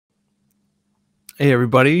Hey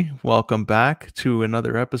everybody, welcome back to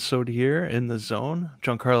another episode here in the zone.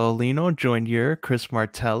 Giancarlo Lino joined here, Chris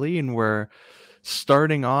Martelli, and we're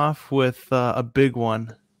starting off with a big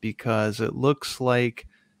one because it looks like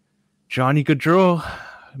Johnny Gaudreau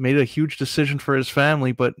made a huge decision for his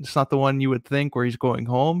family, but it's not the one you would think where he's going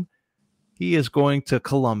home. He is going to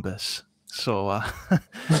Columbus. So,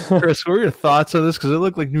 Chris, what are your thoughts on this? Because it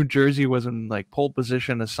looked like New Jersey was in like pole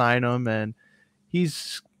position to sign him, and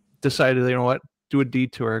he's decided, you know what, do a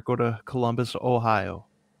detour, go to Columbus, Ohio.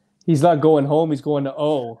 He's not going home. He's going to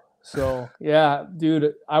O. So yeah,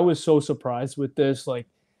 dude, I was so surprised with this. Like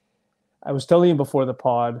I was telling you before the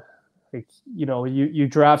pod, like you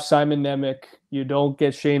draft Simon Nemec, you don't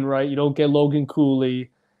get Shane Wright, you don't get Logan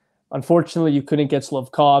Cooley. Unfortunately, you couldn't get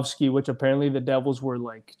Slavkovsky, which apparently the Devils were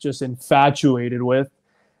like just infatuated with.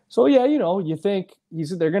 So yeah, you think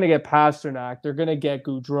they're gonna get Pasternak, they're gonna get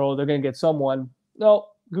Goudreau, they're gonna get someone. No,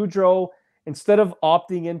 Goudreau, instead of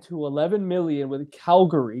opting into 11 million with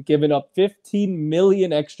Calgary, giving up 15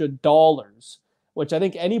 million extra dollars, which I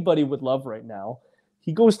think anybody would love right now,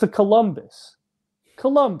 he goes to Columbus.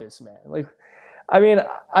 Columbus, man. Like, I mean,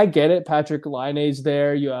 I get it. Patrick Laine's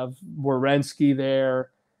there. You have Werenski there.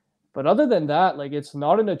 But other than that, like, it's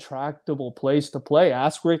not an attractable place to play.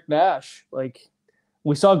 Ask Rick Nash. Like,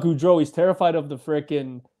 we saw Goudreau. He's terrified of the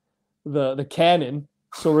frickin' the cannon.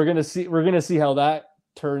 So we're gonna see how that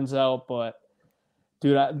turns out. But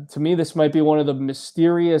dude, to me, this might be one of the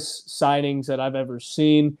mysterious signings that I've ever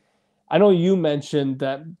seen. I know you mentioned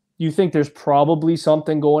that you think there's probably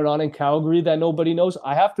something going on in Calgary that nobody knows.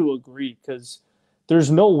 I have to agree because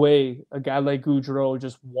there's no way a guy like Goudreau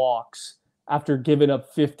just walks after giving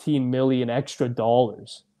up 15 million extra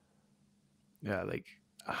dollars. Yeah, like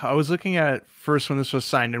I was looking at first when this was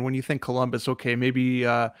signed, and when you think Columbus, okay, maybe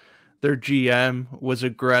their GM was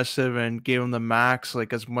aggressive and gave him the max,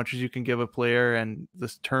 like as much as you can give a player and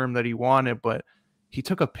this term that he wanted, but he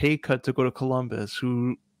took a pay cut to go to Columbus,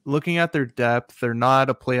 who, looking at their depth, they're not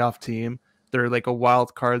a playoff team. They're like a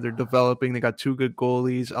wild card. They're developing. They got two good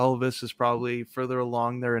goalies. Elvis is probably further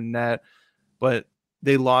along there in net, but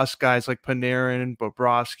they lost guys like Panarin and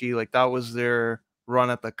Bobrovsky. Like that was their run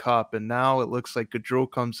at the cup. And now it looks like Gaudreau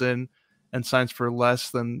comes in and signs for less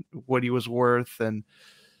than what he was worth. And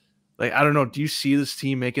like, I don't know. Do you see this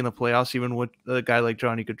team making the playoffs even with a guy like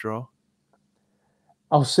Johnny Gaudreau?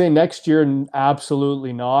 I'll say next year,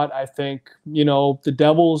 absolutely not. I think, the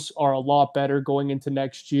Devils are a lot better going into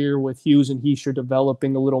next year with Hughes and Heischer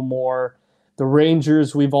developing a little more. The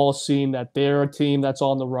Rangers, we've all seen that they're a team that's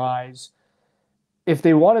on the rise. If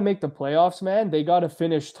they want to make the playoffs, man, they got to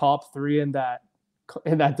finish top three in that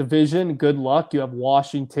division. Good luck. You have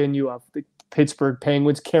Washington, you have the Pittsburgh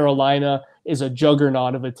Penguins, Carolina is a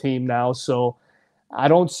juggernaut of a team now. So I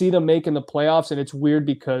don't see them making the playoffs, and it's weird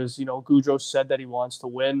because Goudreau said that he wants to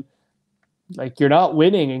win. Like you're not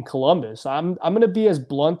winning in Columbus. I'm gonna be as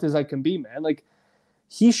blunt as I can be, man. Like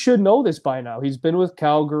he should know this by now. He's been with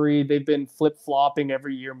Calgary. They've been flip flopping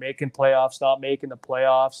every year, making playoffs, not making the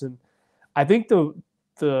playoffs, and I think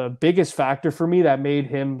the biggest factor for me that made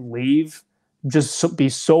him leave just be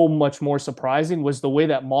so much more surprising was the way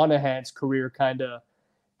that Monahan's career kind of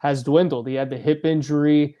has dwindled. He had the hip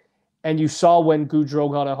injury, and you saw when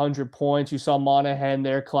Goudreau got 100 points, you saw Monahan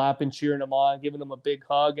there clapping, cheering him on, giving him a big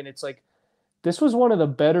hug, and it's like this was one of the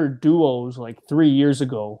better duos like 3 years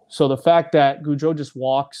ago. So the fact that Goudreau just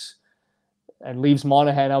walks and leaves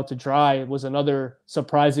Monahan out to dry was another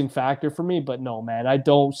surprising factor for me. But no, man, I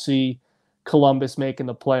don't see Columbus making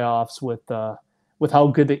the playoffs with how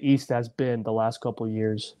good the East has been the last couple of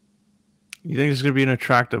years. You think it's going to be an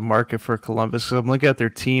attractive market for Columbus? So I'm looking at their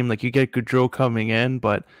team. Like you get Gaudreau coming in,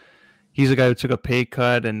 but he's a guy who took a pay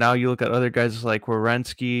cut. And now you look at other guys like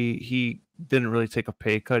Werenski. He didn't really take a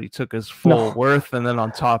pay cut. He took his full No. worth, and then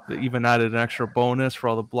on top, even added an extra bonus for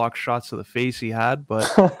all the block shots to the face he had.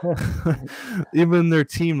 But even their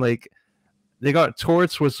team, like they got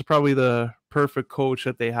Torts was probably the perfect coach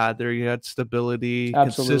that they had there. You had stability,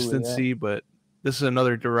 Absolutely, yeah. consistency, but this is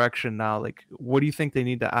another direction now. Like, what do you think they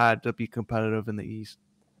need to add to be competitive in the East?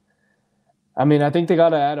 I mean, I think they got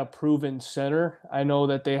to add a proven center. I know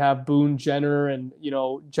that they have Boone Jenner and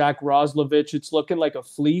Jack Roslovich. It's looking like a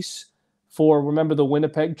fleece for remember the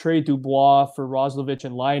Winnipeg trade Dubois for Roslovich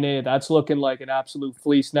and Laine. That's looking like an absolute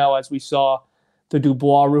fleece now, as we saw the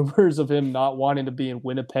Dubois rumors of him not wanting to be in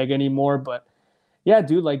Winnipeg anymore. But yeah,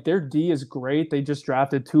 dude, like their D is great. They just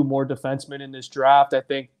drafted two more defensemen in this draft. I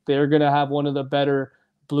think they're gonna have one of the better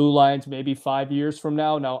blue lines maybe 5 years from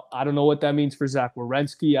now. Now, I don't know what that means for Zach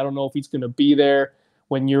Werenski. I don't know if he's gonna be there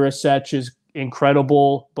when Urasech is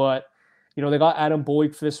incredible, but they got Adam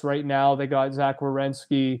Boykfist right now. They got Zach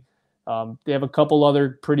Werenski. They have a couple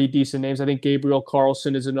other pretty decent names. I think Gabriel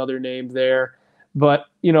Carlson is another name there. But,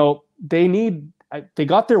 they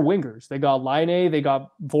got their wingers. They got Laine, they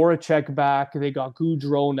got Voracek back, they got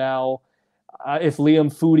Goudreau now. If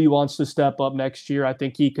Liam Foudy wants to step up next year, I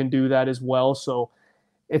think he can do that as well. So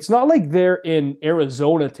it's not like they're in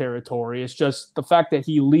Arizona territory. It's just the fact that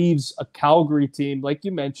he leaves a Calgary team, like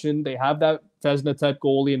you mentioned, they have that Vezina type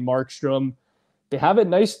goalie in Markstrom. They have it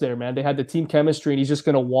nice there, man. They had the team chemistry, and he's just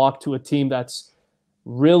going to walk to a team that's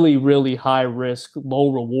really, really high risk,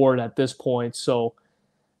 low reward at this point. So,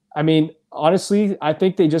 I mean, honestly, I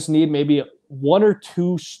think they just need maybe one or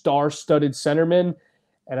two star-studded centermen,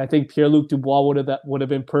 and I think Pierre-Luc Dubois would have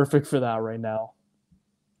been perfect for that right now.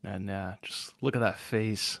 And just look at that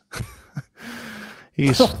face.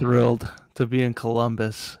 He's thrilled to be in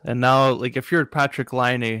Columbus. And now, like, if you're Patrick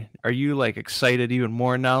Laine, are you like excited even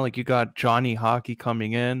more now? Like, you got Johnny Hockey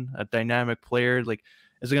coming in, a dynamic player. Like,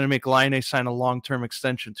 is it going to make Laine sign a long-term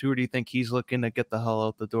extension too, or do you think he's looking to get the hell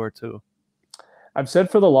out the door too? I've said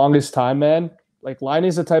for the longest time, man, like Laine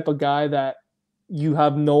is the type of guy that you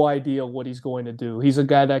have no idea what he's going to do. He's a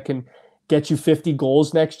guy that can get you 50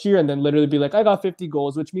 goals next year and then literally be like, I got 50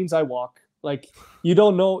 goals, which means I walk. Like you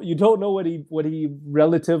don't know what he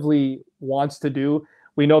relatively wants to do.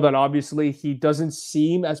 We know that obviously he doesn't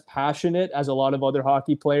seem as passionate as a lot of other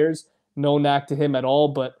hockey players. No knack to him at all.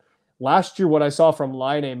 But last year, what I saw from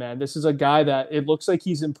Laine, man, this is a guy that it looks like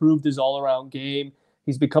he's improved his all-around game.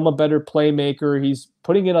 He's become a better playmaker. He's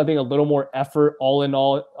putting in, I think, a little more effort all in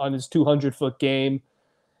all on his 200-foot game.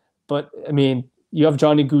 But, I mean, you have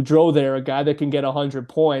Johnny Gaudreau there, a guy that can get 100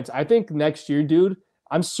 points. I think next year, dude,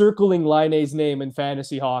 I'm circling Laine's name in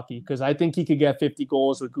fantasy hockey because I think he could get 50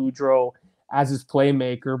 goals with Gaudreau as his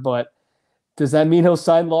playmaker. But does that mean he'll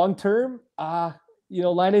sign long-term?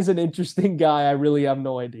 Laine's an interesting guy. I really have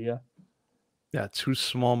no idea. Yeah, two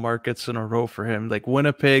small markets in a row for him. Like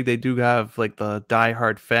Winnipeg, they do have like the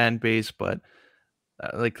diehard fan base, but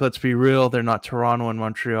like let's be real, they're not Toronto and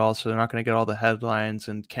Montreal, so they're not going to get all the headlines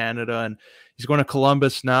in Canada. And he's going to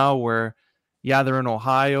Columbus now, where yeah, they're in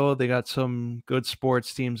Ohio. They got some good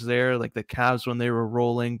sports teams there, like the Cavs when they were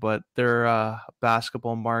rolling, but they're a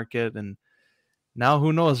basketball market. And now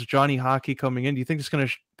who knows, Johnny Hockey coming in. Do you think it's going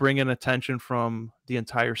to bring in attention from the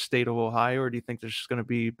entire state of Ohio, or do you think there's just going to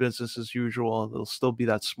be business as usual? There'll still be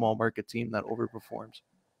that small market team that overperforms.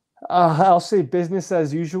 I'll say business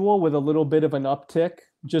as usual with a little bit of an uptick,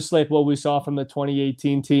 just like what we saw from the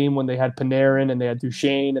 2018 team when they had Panarin and they had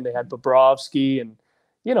Duchesne and they had Bobrovsky. And,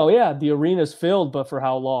 the arena's filled, but for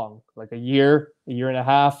how long? Like a year and a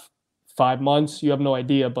half, 5 months? You have no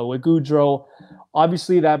idea. But with Gaudreau,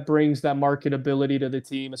 obviously that brings that marketability to the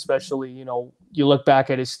team, especially, you look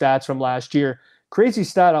back at his stats from last year. Crazy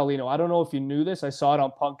stat, Alino. I don't know if you knew this. I saw it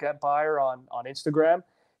on Punk Empire on Instagram.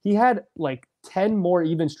 He had like 10 more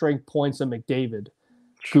even strength points than McDavid,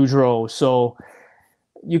 Gaudreau. So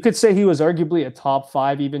you could say he was arguably a top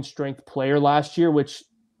 5 even strength player last year, which,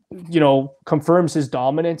 confirms his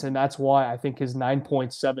dominance. And that's why I think his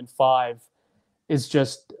 9.75 is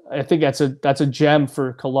just, I think that's a gem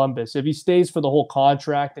for Columbus. If he stays for the whole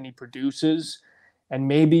contract and he produces, and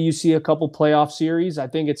maybe you see a couple playoff series, I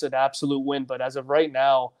think it's an absolute win. But as of right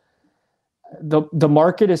now, the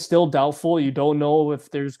market is still doubtful. You don't know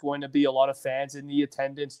if there's going to be a lot of fans in the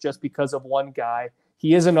attendance just because of one guy.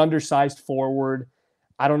 He is an undersized forward.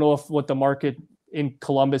 I don't know what the market in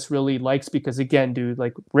Columbus really likes because, again, dude,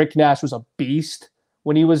 like Rick Nash was a beast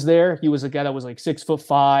when he was there. He was a guy that was like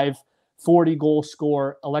 6'5", 40-goal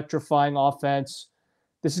scorer, electrifying offense.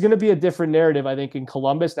 This is going to be a different narrative, I think, in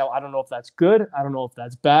Columbus. Now, I don't know if that's good. I don't know if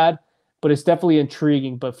that's bad, but it's definitely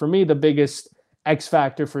intriguing. But for me, the biggest X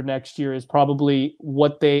factor for next year is probably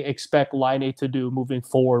what they expect Laine to do moving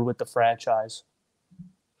forward with the franchise.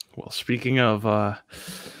 Well, speaking of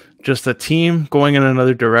just a team going in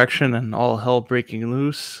another direction and all hell breaking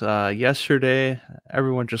loose, yesterday,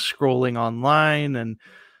 everyone just scrolling online, and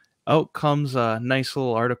out comes a nice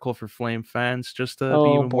little article for Flame fans just to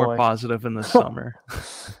be even more positive in the summer.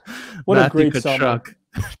 What a great summer.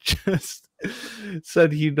 Just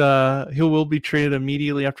said he will be traded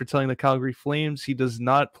immediately after telling the Calgary Flames he does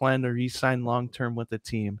not plan to re-sign long-term with the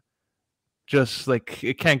team. Just like,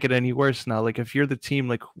 it can't get any worse now. Like, if you're the team,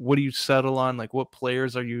 like, what do you settle on? Like, what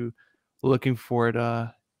players are you looking for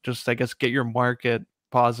to just, I guess, get your market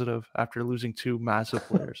positive after losing 2 massive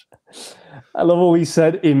players? I love what we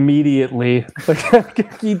said immediately.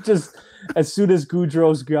 Like, he just, as soon as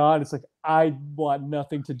Gaudreau's gone, it's like, I want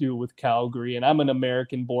nothing to do with Calgary. And I'm an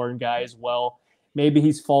American-born guy as well. Maybe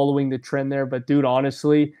he's following the trend there. But, dude,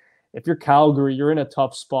 honestly, if you're Calgary, you're in a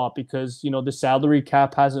tough spot because, the salary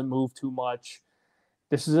cap hasn't moved too much.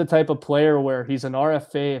 this is a type of player where he's an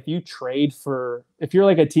RFA. If you're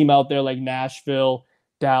like a team out there like Nashville,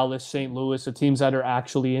 Dallas, St. Louis, the teams that are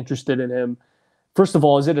actually interested in him, first of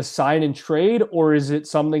all, is it a sign and trade, or is it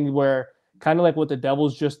something where kind of like what the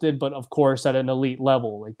Devils just did, but of course at an elite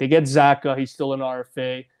level? Like they get Zaka, he's still an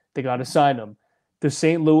RFA, they got to sign him. Does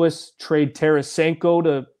St. Louis trade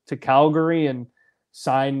Tarasenko to Calgary and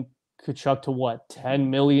sign Kachuk to what, $10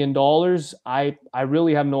 million? I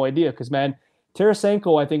really have no idea because man,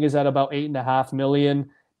 Tarasenko I think is at about $8.5 million.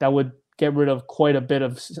 That would get rid of quite a bit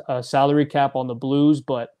of salary cap on the Blues,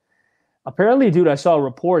 but apparently, dude, I saw a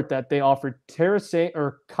report that they offered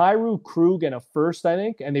Kyrou Krug and a first, I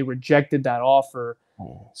think, and they rejected that offer.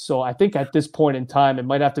 Oh. So I think at this point in time, it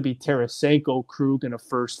might have to be Tarasenko, Krug, and a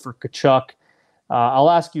first for Kachuk. I'll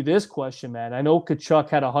ask you this question, man. I know Kachuk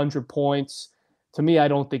had 100 points. To me, I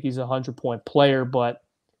don't think he's a 100-point player, but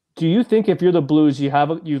do you think if you're the Blues, you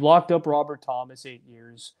locked up Robert Thomas 8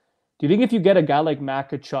 years? Do you think if you get a guy like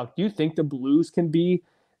Matt Kachuk, do you think the Blues can be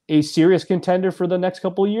a serious contender for the next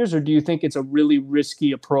couple of years, or do you think it's a really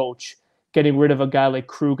risky approach getting rid of a guy like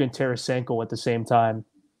Krug and Tarasenko at the same time?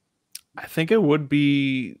 I think it would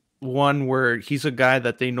be one where he's a guy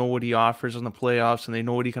that they know what he offers in the playoffs and they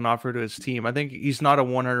know what he can offer to his team. I think he's not a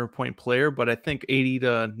 100-point player, but I think 80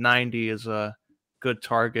 to 90 is a good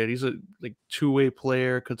target. He's a like two-way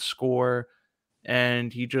player, could score,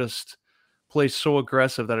 and he just plays so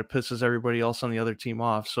aggressive that it pisses everybody else on the other team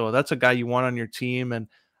off. So that's a guy you want on your team. And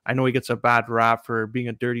I know he gets a bad rap for being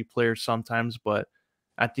a dirty player sometimes, but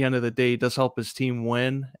at the end of the day, he does help his team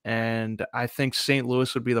win. And I think St.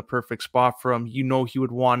 Louis would be the perfect spot for him. You know, he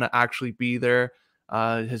would want to actually be there.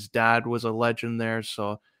 His dad was a legend there.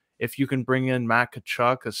 So if you can bring in Matt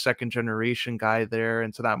Kachuk, a second generation guy there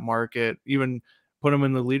into that market, even put him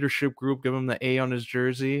in the leadership group, give him the A on his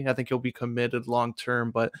jersey, I think he'll be committed long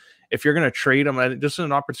term. But if you're going to trade him, this is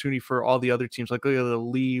an opportunity for all the other teams, like look at the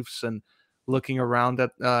Leafs and looking around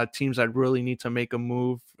at teams that really need to make a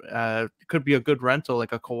move. It could be a good rental,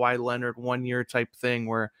 like a Kawhi Leonard 1 year type thing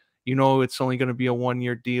where you know it's only going to be a 1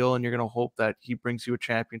 year deal and you're going to hope that he brings you a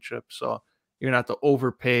championship. So you're going to have to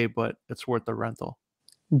overpay, but it's worth the rental.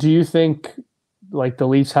 Do you think like the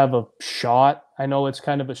Leafs have a shot? I know it's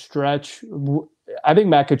kind of a stretch. I think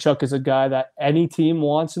Matt Kachuk is a guy that any team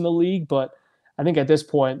wants in the league, but I think at this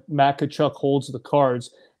point, Matt Kachuk holds the cards.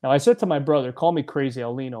 Now, I said to my brother, call me crazy,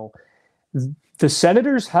 Alino, the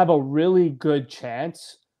Senators have a really good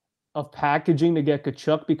chance of packaging to get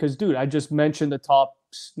Kachuk because, dude, I just mentioned the top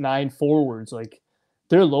 9 forwards. Like,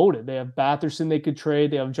 they're loaded. They have Batherson they could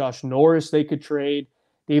trade. They have Josh Norris they could trade.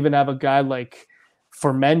 They even have a guy like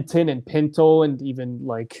Fermenton and Pinto and even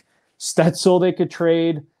like Stetzel they could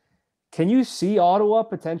trade. Can you see Ottawa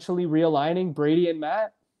potentially realigning Brady and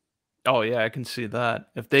Matt? Oh yeah, I can see that.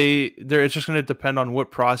 If they're it's just going to depend on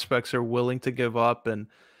what prospects are willing to give up, and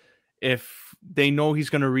if they know he's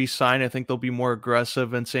going to re-sign, I think they'll be more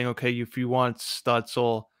aggressive and saying, okay, if you want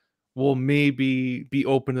Stutzel, we'll maybe be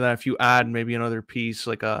open to that if you add maybe another piece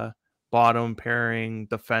like a bottom pairing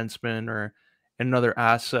defenseman or another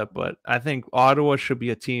asset. But I think Ottawa should be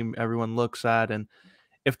a team everyone looks at, and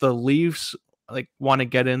if the Leafs like want to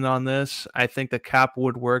get in on this, I think the cap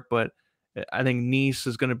would work, but I think Nice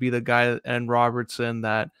is going to be the guy and Robertson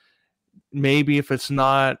that maybe if it's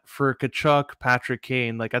not for Kachuk, Patrick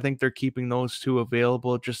Kane, like I think they're keeping those two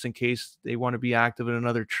available just in case they want to be active in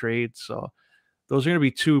another trade. So those are going to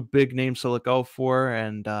be two big names to look out for,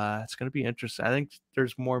 and it's going to be interesting. I think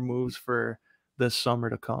there's more moves for this summer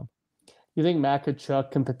to come. You think Matt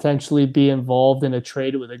Kachuk can potentially be involved in a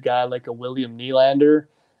trade with a guy like a William Nylander?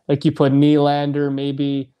 Like you put Nylander,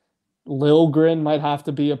 maybe Lilgren might have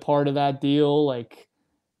to be a part of that deal. Like,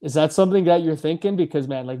 is that something that you're thinking? Because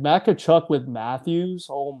man, like Matt Kachuk with Matthews,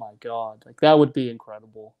 oh my god, like that would be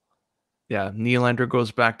incredible. Yeah, Nylander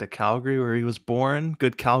goes back to Calgary where he was born.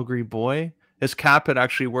 Good Calgary boy. His cap it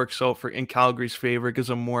actually works out for in Calgary's favor. Gives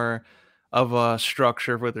him more of a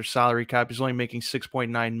structure with their salary cap. He's only making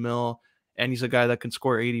 6.9 mil, and he's a guy that can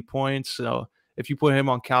score 80 points. So if you put him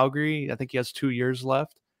on Calgary, I think he has 2 years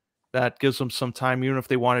left. That gives them some time. Even if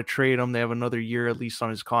they want to trade him, they have another year at least on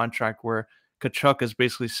his contract. Where Kachuk is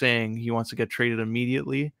basically saying he wants to get traded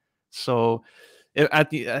immediately. So I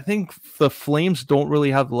think the Flames don't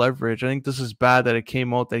really have leverage. I think this is bad that it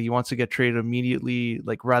came out that he wants to get traded immediately,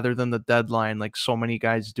 like rather than the deadline, like so many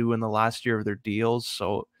guys do in the last year of their deals.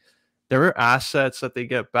 So there are assets that they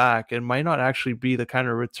get back. It might not actually be the kind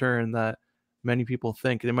of return that many people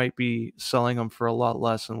think. They might be selling them for a lot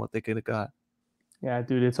less than what they could have got. Yeah,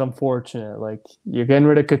 dude, it's unfortunate. Like you're getting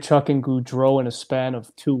rid of Kachuk and Goudreau in a span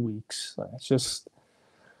of 2 weeks. Like, it's just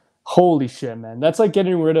Holy shit, man. That's like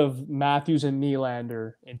getting rid of Matthews and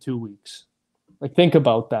Nylander in 2 weeks. Like, think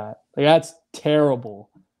about that. Like, that's terrible.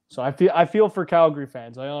 So I feel for Calgary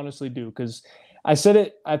fans. I honestly do, because I said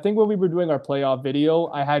it. I think when we were doing our playoff video,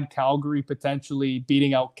 I had Calgary potentially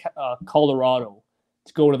beating out Colorado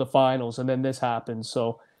to go to the finals, and then this happened.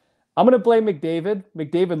 So I'm gonna blame McDavid.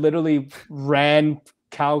 McDavid literally ran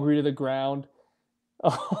Calgary to the ground.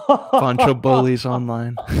 Bunch of bullies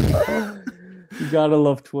online. You gotta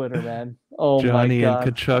love Twitter, man. Oh my Johnny and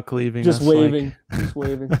god. Kachuk leaving Just us waving. like Just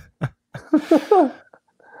waving.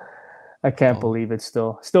 I can't oh, believe it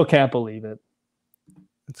still. Still can't believe it.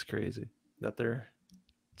 it's crazy that they're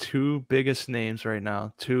two biggest names right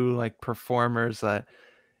now, two like performers that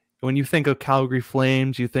when you think of Calgary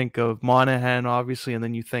Flames, you think of Monahan, obviously, and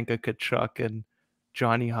then you think of Kachuk and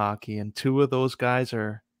Johnny Hockey. And two of those guys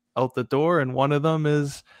are out the door, and one of them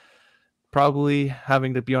is probably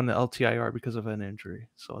having to be on the LTIR because of an injury.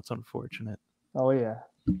 So it's unfortunate. Oh yeah.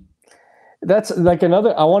 That's like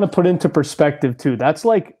another I want to put into perspective too. That's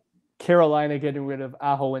like Carolina getting rid of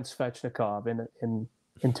Aho and Svechnikov in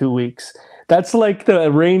 2 weeks. That's like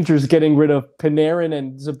the Rangers getting rid of Panarin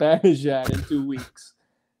and Zibanejad in 2 weeks.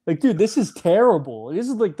 Like, dude, this is terrible. This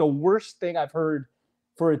is like the worst thing I've heard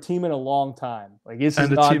for a team in a long time. Like, this is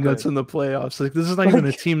And a not team good. that's in the playoffs. Like this is not even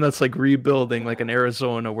a team that's like rebuilding, like in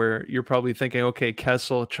Arizona, where you're probably thinking, okay,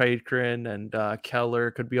 Kessel, Chikrin, and Keller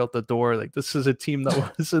could be out the door. Like this is a team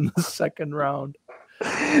that was in the second round.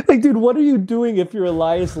 Like, dude, what are you doing if you're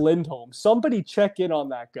Elias Lindholm? Somebody check in on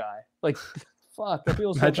that guy. Like, fuck, I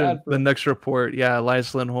feel so Imagine bad for the him. next report. Yeah,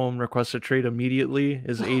 Elias Lindholm requests a trade immediately.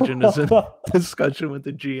 His agent is in discussion with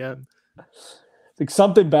the GM. Like,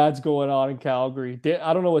 something bad's going on in Calgary.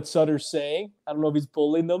 I don't know what Sutter's saying. I don't know if he's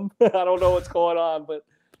bullying them. I don't know what's going on, but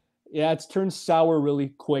yeah, it's turned sour really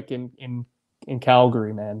quick in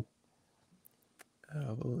Calgary, man.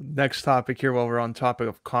 Next topic here, while we're on topic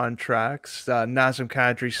of contracts, Nazem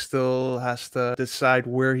Kadri still has to decide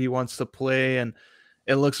where he wants to play, and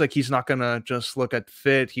it looks like he's not going to just look at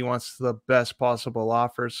fit. He wants the best possible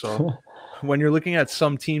offer. So when you're looking at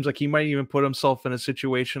some teams, like he might even put himself in a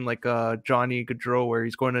situation like Johnny Gaudreau, where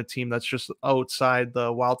he's going to a team that's just outside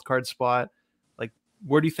the wild card spot. Like,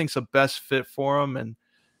 where do you think's the best fit for him, and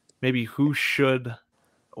maybe who should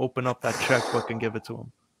open up that checkbook and give it to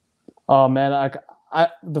him? Oh man,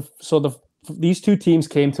 these two teams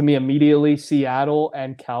came to me immediately: Seattle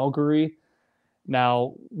and Calgary.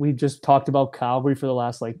 Now, we just talked about Calgary for the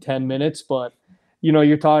last like 10 minutes, but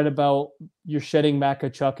you're talking about you're shedding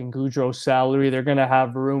Makachuk and Goudreau's salary. They're going to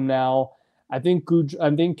have room now. I think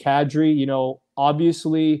Kadri,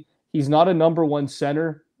 obviously he's not a number one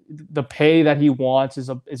center. The pay that he wants is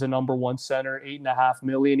a number one center, 8.5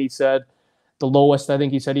 million. He said the lowest I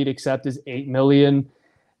think he said he'd accept is 8 million.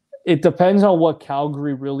 It depends on what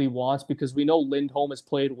Calgary really wants, because we know Lindholm has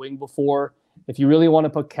played wing before. If you really want to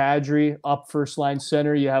put Kadri up first line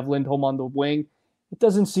center, you have Lindholm on the wing. It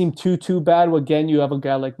doesn't seem too bad. Again, you have a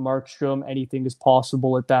guy like Markstrom. Anything is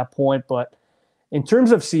possible at that point. But in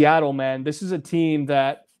terms of Seattle, man, this is a team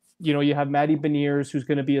that, you have Matty Beniers, who's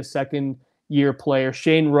going to be a second-year player.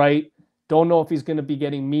 Shane Wright, don't know if he's going to be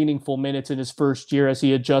getting meaningful minutes in his first year as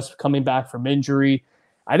he adjusts coming back from injury.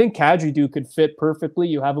 I think Kadri could fit perfectly.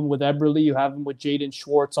 You have him with Eberle. You have him with Jaden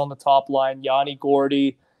Schwartz on the top line, Yanni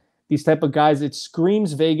Gordy, these type of guys. It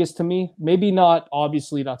screams Vegas to me. Maybe not,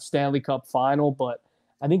 obviously not Stanley Cup final, but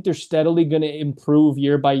I think they're steadily going to improve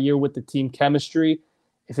year by year with the team chemistry.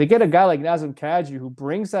 If they get a guy like Nazem Kadri who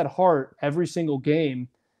brings that heart every single game,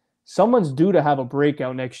 someone's due to have a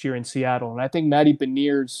breakout next year in Seattle. And I think Matty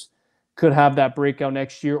Beniers could have that breakout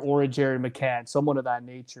next year, or a Jerry McCann, someone of that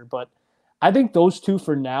nature. But I think those two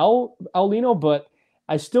for now, Aulino, but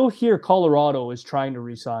I still hear Colorado is trying to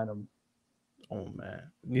re-sign him. Oh, man.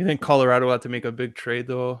 Do you think Colorado will have to make a big trade,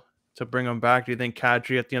 though, to bring him back? Do you think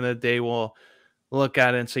Kadri at the end of the day will look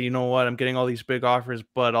at it and say, you know what, I'm getting all these big offers,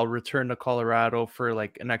 but I'll return to Colorado for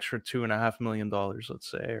like an extra $2.5 million, let's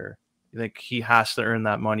say? Or you think he has to earn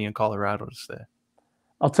that money in Colorado to stay?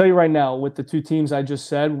 I'll tell you right now, with the two teams I just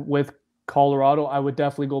said, with Colorado, I would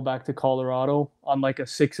definitely go back to Colorado on like a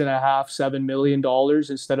 $6.5, $7 million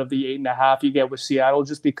instead of the 8.5 you get with Seattle,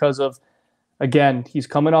 just because of, again, he's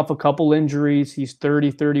coming off a couple injuries. He's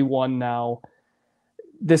 30, 31 now.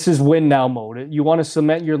 This is win now mode. You want to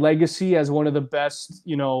cement your legacy as one of the best,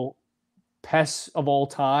 pests of all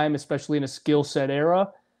time, especially in a skill set era.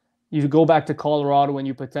 You go back to Colorado and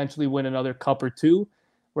you potentially win another cup or two.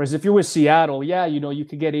 Whereas if you're with Seattle, yeah, you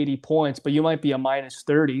could get 80 points, but you might be a minus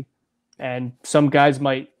 30. And some guys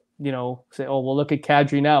might, say, oh, well, look at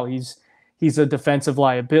Kadri now. He's a defensive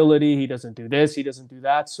liability. He doesn't do this. He doesn't do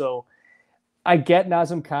that. So I get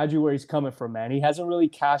Nazem Kadri where he's coming from, man. He hasn't really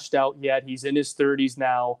cashed out yet. He's in his 30s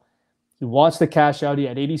now. He wants to cash out. He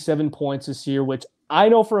had 87 points this year, which I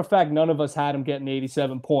know for a fact none of us had him getting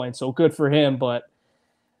 87 points. So good for him. But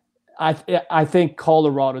I think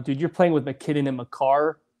Colorado, dude, you're playing with McKinnon and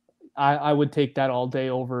McCarr. I would take that all day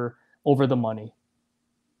over the money.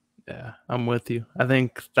 Yeah, I'm with you. I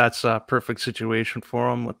think that's a perfect situation for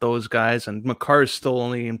him with those guys. And McCarr is still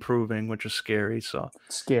only improving, which is scary. So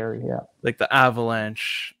Scary, yeah. like the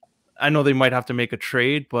Avalanche, I know they might have to make a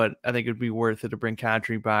trade, but I think it'd be worth it to bring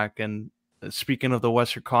Kadri back. And speaking of the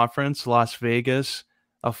Western Conference, Las Vegas,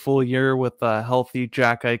 a full year with a healthy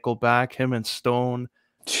Jack Eichel back, him and Stone.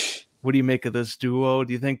 What do you make of this duo?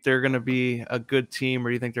 Do you think they're going to be a good team, or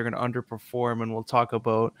do you think they're going to underperform? And we'll talk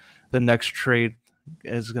about the next trade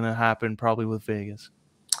is going to happen probably with Vegas.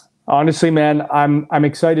 Honestly, man, I'm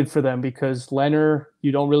excited for them because Leonard,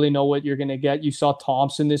 you don't really know what you're going to get. You saw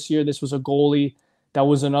Thompson this year. This was a goalie that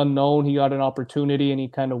was an unknown. He got an opportunity and he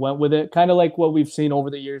kind of went with it. Kind of like what we've seen over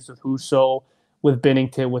the years with Husso, with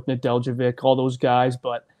Binnington, with Nedeljkovic, all those guys.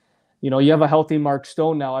 But, you have a healthy Mark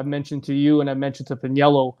Stone now. I've mentioned to you and I mentioned to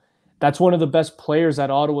Piniello, that's one of the best players that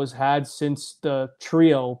Ottawa's had since the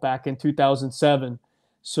trio back in 2007.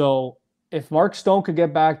 So if Mark Stone could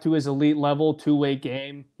get back to his elite level, two-way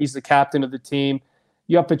game, he's the captain of the team.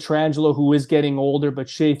 You have Pietrangelo, who is getting older, but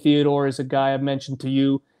Shea Theodore is a guy I've mentioned to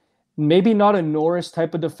you. Maybe not a Norris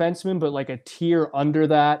type of defenseman, but like a tier under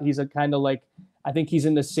that. He's a kind of like, I think he's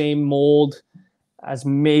in the same mold as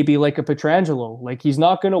maybe like a Pietrangelo. Like he's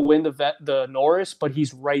not going to win the Norris, but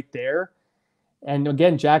he's right there. And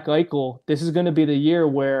again, Jack Eichel, this is going to be the year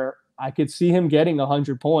where I could see him getting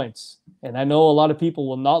 100 points. And I know a lot of people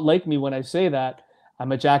will not like me when I say that.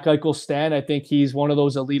 I'm a Jack Eichel stan. I think he's one of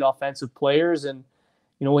those elite offensive players. And,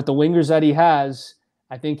 with the wingers that he has,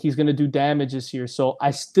 I think he's going to do damage this year. So I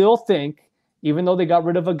still think, even though they got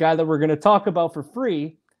rid of a guy that we're going to talk about for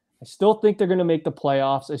free, I still think they're going to make the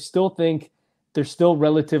playoffs. I still think they're still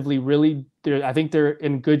I think they're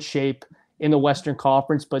in good shape in the Western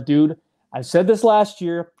Conference. But, dude, I said this last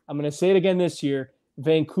year. I'm going to say it again this year.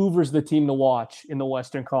 Vancouver's the team to watch in the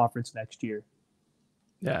Western Conference next year.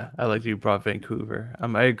 Yeah, I like you brought Vancouver.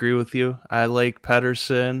 I agree with you. I like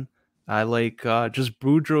Pedersen. I like just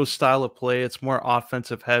Boudreau's style of play. It's more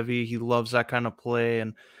offensive heavy. He loves that kind of play.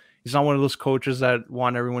 And he's not one of those coaches that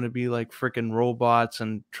want everyone to be like freaking robots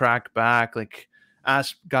and track back. Like,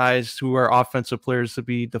 ask guys who are offensive players to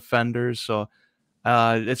be defenders. So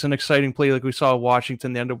it's an exciting play. Like we saw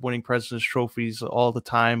Washington, they end up winning President's trophies all the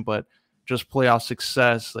time, but just playoff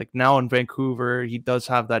success. Like now in Vancouver, he does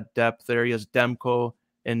have that depth there. He has Demko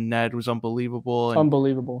and Ned, who's unbelievable. And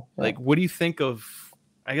unbelievable. Yeah. Like, what do you think of,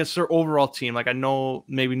 I guess, their overall team? Like, I know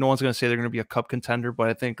maybe no one's going to say they're going to be a cup contender, but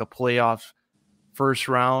I think a playoff first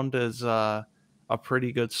round is a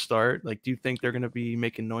pretty good start. Like, do you think they're going to be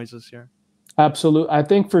making noise this year? Absolutely. I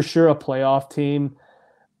think for sure a playoff team.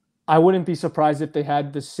 I wouldn't be surprised if they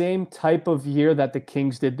had the same type of year that the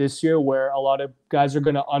Kings did this year, where a lot of guys are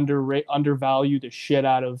going to undervalue the shit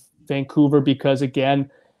out of Vancouver because, again,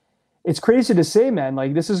 it's crazy to say, man.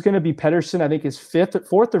 Like, this is going to be Pedersen, I think, his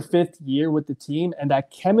fourth or fifth year with the team, and that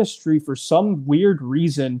chemistry, for some weird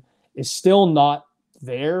reason, is still not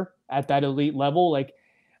there at that elite level. Like,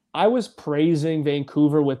 I was praising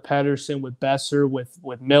Vancouver with Pedersen, with Besser, with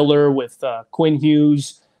Miller, with Quinn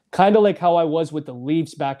Hughes, kind of like how I was with the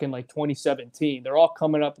Leafs back in like 2017. They're all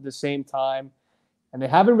coming up at the same time, and they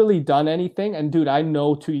haven't really done anything. And, dude, I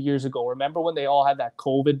know 2 years ago, remember when they all had that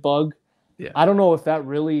COVID bug? Yeah. I don't know if that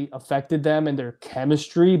really affected them and their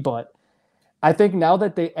chemistry, but I think now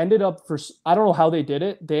that they ended up I don't know how they did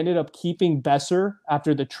it. They ended up keeping Besser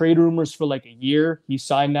after the trade rumors for like a year. He's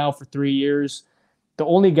signed now for 3 years. The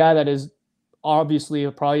only guy that is obviously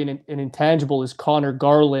probably an intangible is Connor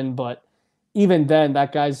Garland, but even then,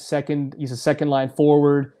 that guy's he's a second line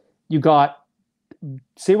forward. You got,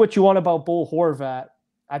 say what you want about Bo Horvat.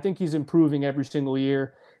 I think he's improving every single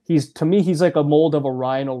year. To me, he's like a mold of a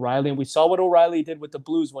Ryan O'Reilly, and we saw what O'Reilly did with the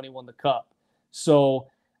Blues when he won the Cup. So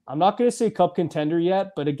I'm not going to say Cup contender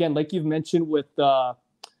yet, but again, like you've mentioned with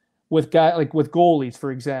goalies,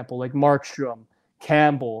 for example, like Markstrom,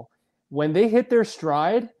 Campbell, when they hit their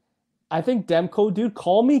stride, I think Demko, dude,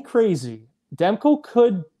 call me crazy. Demko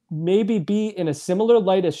could maybe be in a similar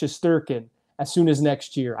light as Shesterkin as soon as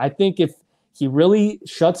next year. I think if he really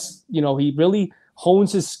he really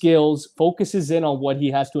hones his skills, focuses in on what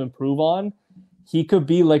he has to improve on, he could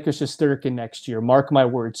be like a Shesterkin next year. Mark my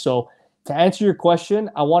words. So to answer your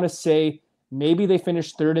question, I want to say maybe they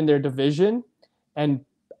finish third in their division. And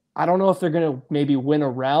I don't know if they're going to maybe win a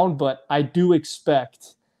round, but I do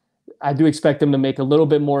expect I do expect them to make a little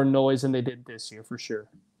bit more noise than they did this year for sure.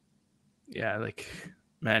 Yeah, like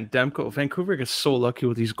man, Vancouver gets so lucky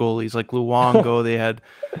with these goalies. Like Luongo, they had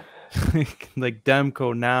like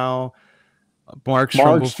Demko now,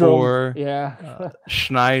 Markstrom Markstrom, before, yeah.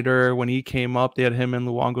 Schneider when he came up, they had him and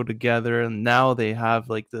Luongo together, and now they have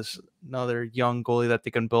like this another young goalie that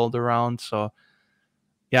they can build around. So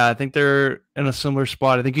yeah, I think they're in a similar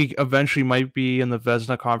spot. I think he eventually might be in the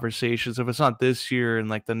Vezina conversations. If it's not this year, in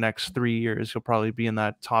like the next 3 years, he'll probably be in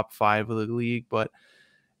that top 5 of the league. But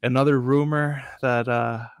another rumor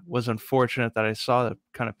that was unfortunate that I saw that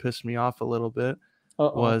kind of pissed me off a little bit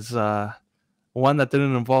Uh-oh. was one that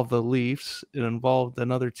didn't involve the Leafs. It involved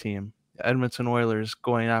another team, Edmonton Oilers,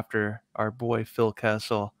 going after our boy Phil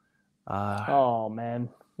Kessel. Oh, man.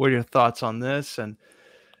 What are your thoughts on this? And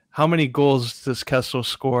how many goals does Kessel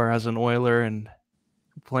score as an Oiler and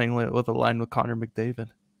playing with a line with Connor McDavid?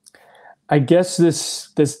 I guess this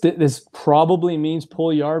probably means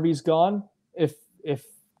Puljujarvi's gone. If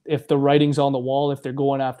if the writing's on the wall, if they're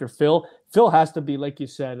going after Phil, Phil has to be, like you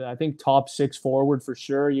said, I think top 6 forward for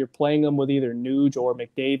sure. You're playing him with either Nuge or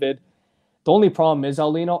McDavid. The only problem is,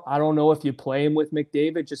 Alino, I don't know if you play him with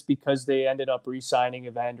McDavid just because they ended up re-signing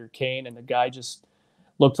Evander Kane and the guy just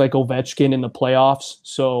looked like Ovechkin in the playoffs.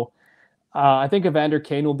 So I think Evander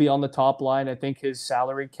Kane will be on the top line. I think his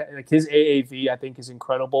salary, like his AAV, I think is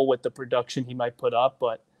incredible with the production he might put up.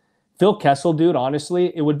 But Phil Kessel, dude,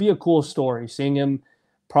 honestly, it would be a cool story seeing him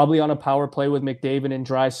probably on a power play with McDavid and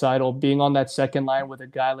Draisaitl, being on that second line with a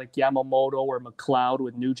guy like Yamamoto or McLeod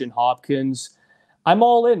with Nugent Hopkins. I'm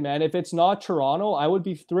all in, man. If it's not Toronto, I would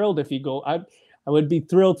be thrilled if he go. I would be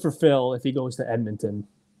thrilled for Phil if he goes to Edmonton.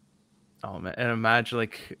 Oh man, and imagine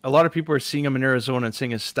like a lot of people are seeing him in Arizona and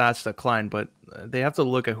seeing his stats decline, but they have to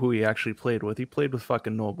look at who he actually played with. He played with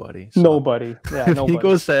fucking nobody. So Nobody. Yeah, if nobody. he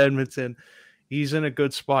goes to Edmonton, he's in a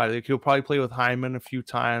good spot. Like he'll probably play with Hyman a few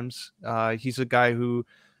times. He's a guy who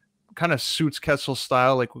kind of suits Kessel's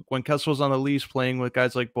style. Like when Kessel's on the Leafs playing with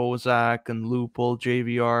guys like Bozak and Lupul,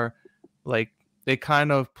 JVR, like they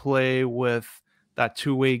kind of play with that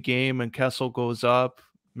two-way game, and Kessel goes up,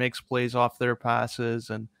 makes plays off their passes,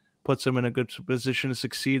 and puts him in a good position to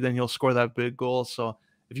succeed. Then he'll score that big goal. So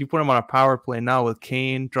if you put him on a power play now with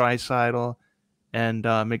Kane, Draisaitl, and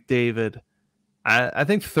McDavid, I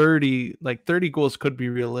think 30 goals could be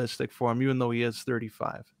realistic for him, even though he is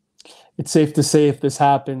 35. It's safe to say if this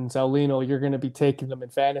happens, Aulino, you're going to be taking them in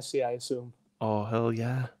fantasy, I assume. Oh, hell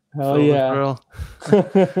yeah. Hell yeah.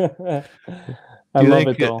 I love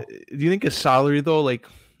it, though. Do you think his salary, though, like,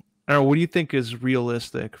 I don't know, what do you think is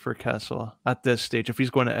realistic for Kessel at this stage if he's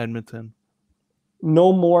going to Edmonton?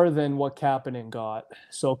 No more than what Kapanen got.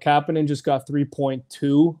 So Kapanen just got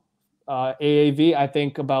 3.2 AAV. I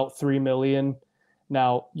think about 3 million.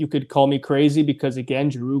 Now you could call me crazy because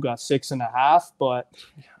again, Giroux got 6.5, but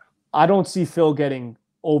I don't see Phil getting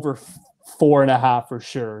over 4.5 for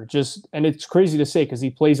sure. And it's crazy to say because he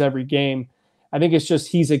plays every game. I think it's just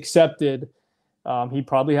he's accepted. He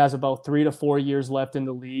probably has about 3 to 4 years left in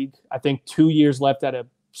the league. I think 2 years left at a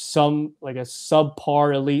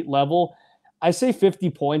subpar elite level. I say 50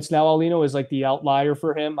 points now, Alino, is like the outlier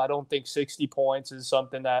for him. I don't think 60 points is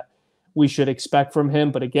something that we should expect from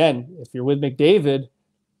him. But again, if you're with McDavid,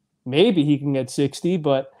 maybe he can get 60.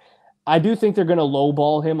 But I do think they're going to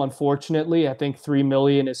lowball him, unfortunately. I think 3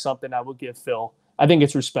 million is something I would give Phil. I think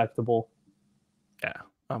it's respectable. Yeah,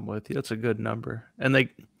 I'm with you. That's a good number. And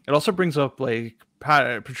like it also brings up like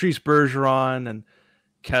Patrice Bergeron and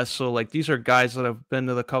Kessel. Like these are guys that have been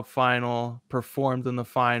to the Cup final, performed in the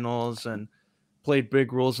finals, and played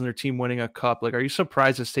big roles in their team winning a cup. Like, are you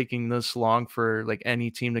surprised it's taking this long for like any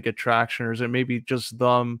team to get traction, or is it maybe just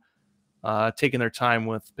them taking their time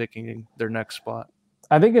with picking their next spot?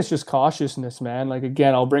 I think it's just cautiousness, man. Like,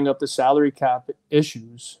 again, I'll bring up the salary cap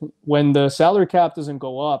issues. When the salary cap doesn't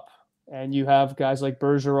go up and you have guys like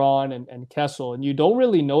Bergeron and Kessel, and you don't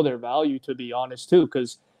really know their value, to be honest, too,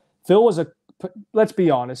 because Phil was let's be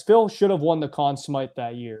honest, Phil should have won the Conn Smythe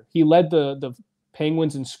that year. He led the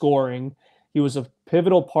Penguins in scoring. He was a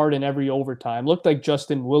pivotal part in every overtime. Looked like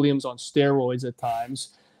Justin Williams on steroids at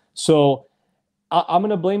times. So I'm going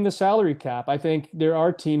to blame the salary cap. I think there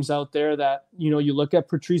are teams out there that, you look at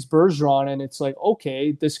Patrice Bergeron and it's like,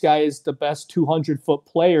 okay, this guy is the best 200-foot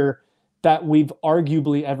player that we've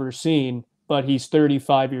arguably ever seen, but he's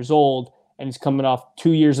 35 years old and he's coming off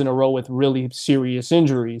 2 years in a row with really serious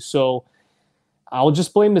injuries. So I'll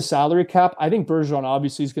just blame the salary cap. I think Bergeron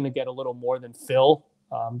obviously is going to get a little more than Phil.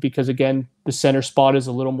 Because, again, the center spot is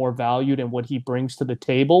a little more valued in what he brings to the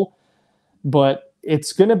table. But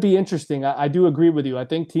it's going to be interesting. I do agree with you. I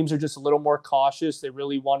think teams are just a little more cautious. They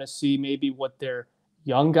really want to see maybe what their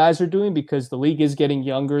young guys are doing because the league is getting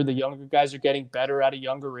younger. The younger guys are getting better at a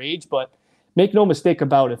younger age. But make no mistake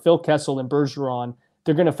about it, Phil Kessel and Bergeron,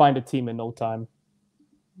 they're going to find a team in no time.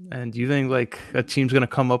 And do you think like a team's gonna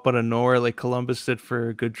come up out of nowhere like Columbus did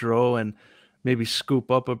for Gaudreau and maybe scoop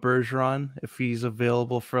up a Bergeron if he's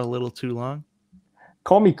available for a little too long?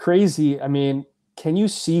 Call me crazy. I mean, can you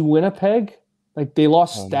see Winnipeg? Like they Oh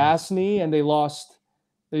lost man. Stastny and they lost.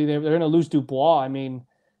 They're going to lose Dubois. I mean,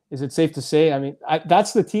 is it safe to say? I mean,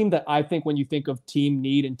 that's the team that I think when you think of team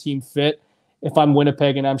need and team fit. If I'm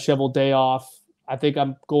Winnipeg and I'm Shovel Day off, I think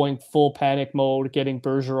I'm going full panic mode, getting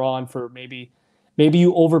Bergeron for maybe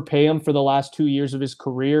you overpay him for the last 2 years of his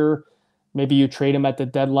career. Maybe you trade him at the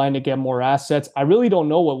deadline to get more assets. I really don't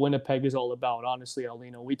know what Winnipeg is all about, honestly,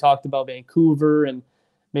 Alino. We talked about Vancouver and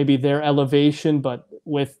maybe their elevation, but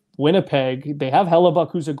with Winnipeg, they have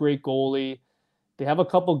Hellebuck, who's a great goalie. They have a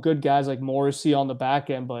couple good guys like Morrissey on the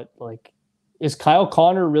back end, but like, is Kyle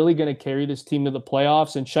Connor really going to carry this team to the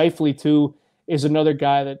playoffs? And Shifley, too, is another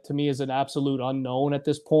guy that to me is an absolute unknown at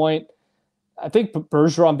this point. I think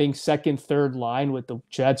Bergeron being second, third line with the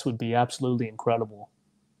Jets would be absolutely incredible.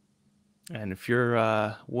 And if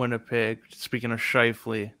you're Winnipeg, speaking of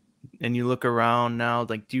Shifley, and you look around now,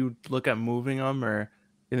 like do you look at moving him or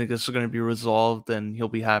you think this is going to be resolved and he'll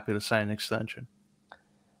be happy to sign an extension?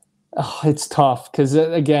 Oh, it's tough because,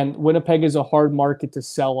 again, Winnipeg is a hard market to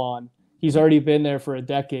sell on. He's already been there for a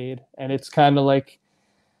decade, and it's kind of like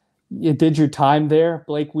you did your time there.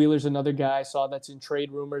 Blake Wheeler's another guy I saw that's in trade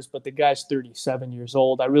rumors, but the guy's 37 years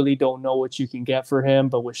old. I really don't know what you can get for him,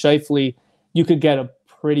 but with Shifley, you could get a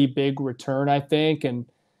pretty big return, I think, and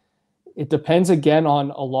it depends again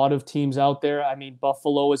on a lot of teams out there. I mean,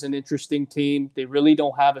 Buffalo is an interesting team. They really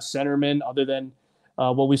don't have a centerman other than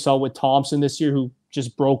what we saw with Thompson this year, who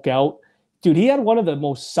just broke out. Dude, he had one of the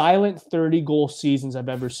most silent 30-goal seasons I've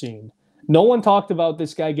ever seen. No one talked about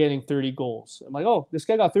this guy getting 30 goals. I'm like, oh, this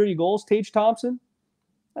guy got 30 goals, Tage Thompson?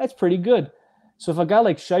 That's pretty good. So if a guy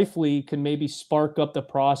like Shifley can maybe spark up the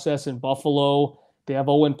process in Buffalo, they have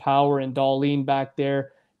Owen Power and Darlene back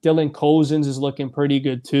there. Dylan Cozens is looking pretty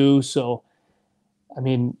good too. So, I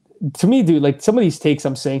mean, to me, dude, like some of these takes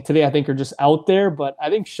I'm saying today, I think are just out there. But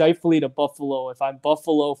I think Shifley to Buffalo, if I'm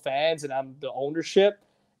Buffalo fans and I'm the ownership,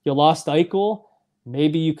 you lost Eichel,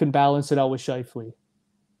 maybe you can balance it out with Shifley.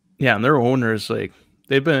 Yeah, and their owners like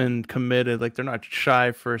they've been committed, like they're not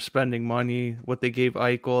shy for spending money. What they gave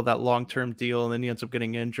Eichel that long-term deal, and then he ends up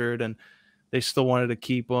getting injured, and they still wanted to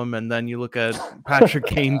keep him. And then you look at Patrick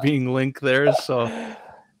Kane being linked there, so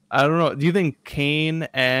I don't know. Do you think Kane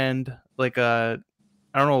and like I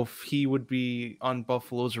don't know if he would be on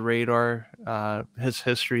Buffalo's radar, his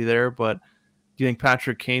history there, but do you think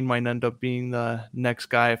Patrick Kane might end up being the next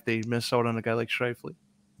guy if they miss out on a guy like Shifley?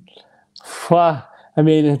 Well, I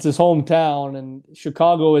mean, it's his hometown, and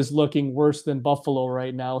Chicago is looking worse than Buffalo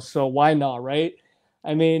right now. So why not, right?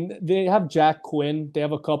 I mean, they have Jack Quinn. They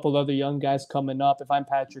have a couple other young guys coming up. If I'm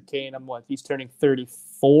Patrick Kane, I'm what? He's turning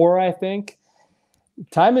 34, I think.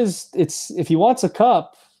 Time is it's if he wants a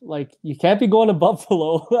cup, like you can't be going to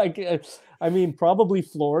Buffalo. Like I mean, probably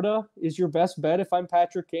Florida is your best bet if I'm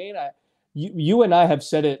Patrick Kane. You and I have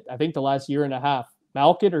said it. I think the last year and a half.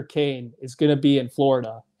 Malkin or Kane is going to be in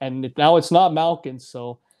Florida, and now it's not Malkin.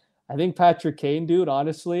 So I think Patrick Kane, dude.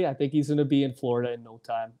 Honestly, I think he's going to be in Florida in no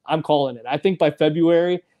time. I'm calling it. I think by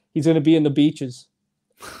February he's going to be in the beaches.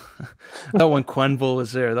 That when Quenville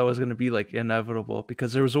was there, that was going to be like inevitable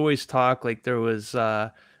because there was always talk like there was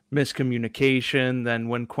miscommunication. Then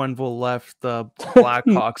when Quenville left the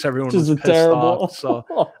Blackhawks, everyone Just was a pissed off. terrible.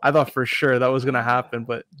 So I thought for sure that was going to happen,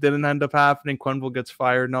 but didn't end up happening. Quenville gets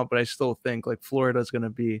fired now, but I still think like Florida's going to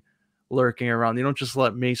be lurking around. You don't just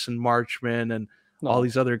let Mason Marchman and all No,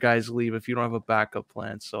 these other guys leave if you don't have a backup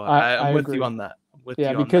plan. So I I'm with you agree. on that. I'm with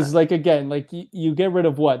Yeah, you on because that. like again, like you get rid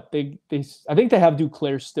of what they I think they have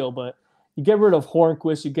Duclair still, but you get rid of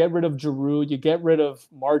Hornquist, you get rid of Giroud, you get rid of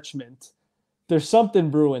Marchment. There's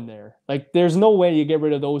something brewing there. Like there's no way you get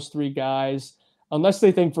rid of those three guys unless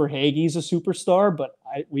they think Verhaeghe's a superstar. But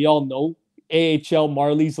we all know AHL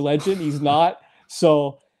Marley's legend. He's not.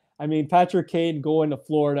 So I mean, Patrick Kane going to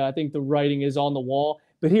Florida. I think the writing is on the wall.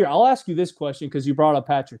 But here, I'll ask you this question because you brought up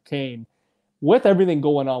Patrick Kane with everything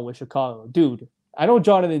going on with Chicago, dude. I know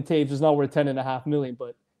Jonathan Taves is not worth 10.5 million,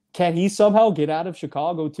 but can he somehow get out of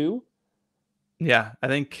Chicago too? Yeah, I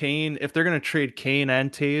think Kane, if they're going to trade Kane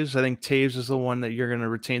and Taves, I think Taves is the one that you're going to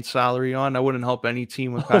retain salary on. I wouldn't help any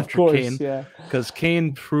team with Of Patrick course, Kane yeah. because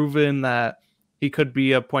Kane proven that he could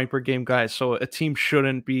be a point per game guy. So a team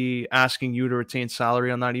shouldn't be asking you to retain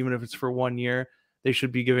salary on that, even if it's for 1 year. They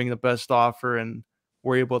should be giving the best offer and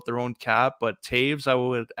worry about their own cap. But Taves, I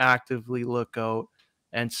would actively look out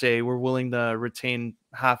and say we're willing to retain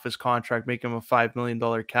half his contract, make him a $5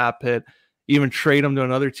 million cap hit, even trade him to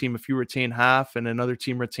another team if you retain half and another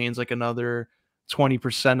team retains like another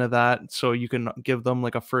 20% of that, so you can give them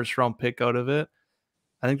like a first round pick out of it.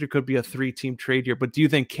 I think there could be a 3-team trade here. But do you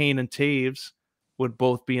think Kane and Taves would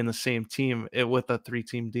both be in the same team with a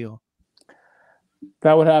 3-team deal?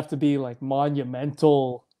 That would have to be like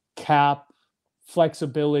monumental cap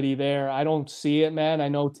flexibility there. I don't see it, man. I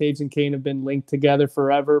know Taves and Kane have been linked together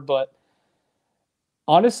forever, but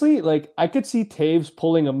honestly, like I could see Taves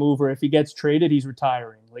pulling a mover. If he gets traded, he's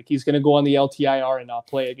retiring. Like he's going to go on the LTIR and not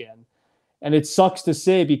play again. And it sucks to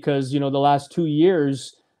say because, the last 2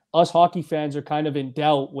 years, us hockey fans are kind of in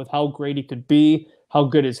doubt with how great he could be, how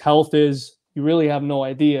good his health is. You really have no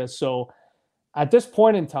idea. So at this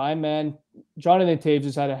point in time, man, Jonathan Taves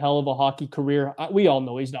has had a hell of a hockey career. We all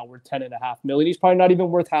know he's not worth $10.5 million. He's probably not even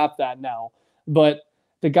worth half that now. But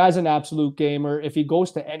the guy's an absolute gamer. If he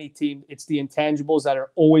goes to any team, it's the intangibles that are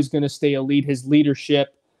always going to stay elite. His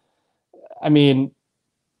leadership. I mean,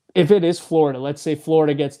 if it is Florida, let's say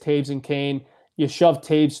Florida gets Taves and Kane, you shove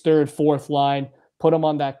Taves third, fourth line, put him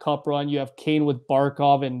on that cup run. You have Kane with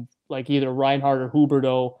Barkov and like either Reinhardt or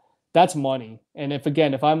Huberdeau. That's money. And if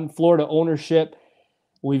I'm Florida ownership,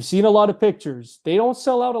 we've seen a lot of pictures. They don't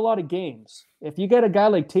sell out a lot of games. If you get a guy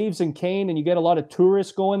like Taves and Kane and you get a lot of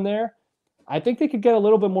tourists going there, I think they could get a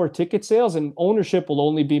little bit more ticket sales, and ownership will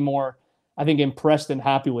only be more, I think, impressed and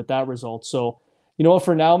happy with that result. So, you know what,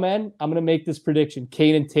 for now, man, I'm going to make this prediction.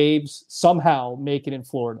 Kane and Taves somehow make it in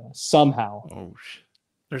Florida. Somehow. Oh,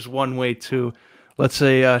 there's one way too. Let's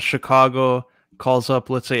say Chicago calls up,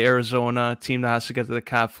 let's say Arizona, a team that has to get to the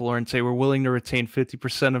cap floor, and say we're willing to retain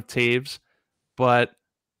 50% of Taves, but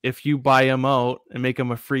if you buy him out and make him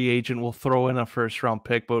a free agent, we'll throw in a first round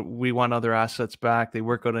pick, but we want other assets back. They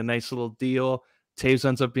work out a nice little deal. Taves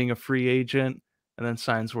ends up being a free agent and then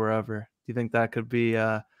signs wherever. Do you think that could be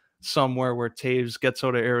somewhere where Taves gets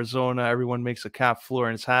out of Arizona, everyone makes a cap floor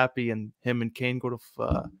and is happy, and him and Kane go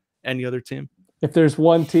to any other team? If there's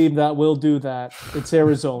one team that will do that, it's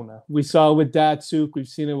Arizona. We saw it with Datsuk. We've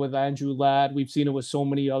seen it with Andrew Ladd. We've seen it with so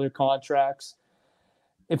many other contracts.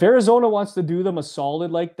 If Arizona wants to do them a solid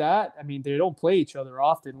like that, I mean, they don't play each other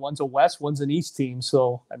often. One's a West, one's an East team.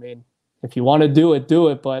 So, I mean, if you want to do it, do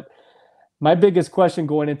it. But my biggest question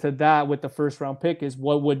going into that with the first round pick is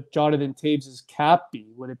what would Jonathan Taves' cap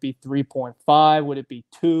be? Would it be 3.5? Would it be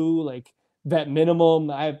 2? Like vet minimum?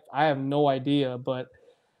 I have no idea. But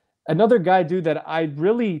another guy, dude, that I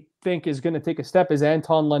really think is going to take a step is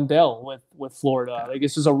Anton Lundell with Florida. Like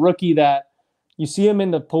this is a rookie that you see him in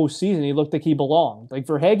the postseason, he looked like he belonged. Like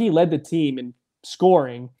Verhaeghe led the team in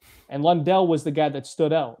scoring, and Lundell was the guy that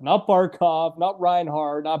stood out. Not Barkov, not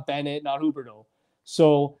Reinhardt, not Bennett, not Huberdeau.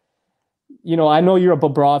 So, I know you're a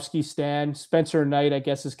Bobrovsky stan. Spencer Knight, I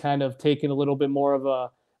guess, is kind of taking a little bit more of a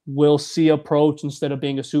we'll see approach instead of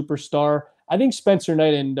being a superstar. I think Spencer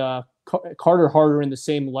Knight and Carter Hart are in the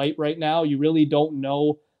same light right now. You really don't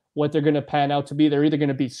know what they're going to pan out to be. They're either going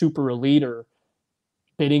to be super elite or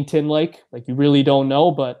Binnington like you really don't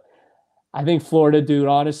know. But I think Florida, dude,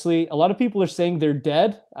 honestly, a lot of people are saying they're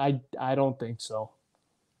dead. I don't think so.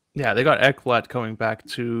 Yeah, they got Ekblad coming back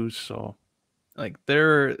too. So like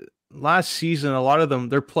their last season, a lot of them,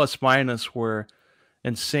 their plus minus were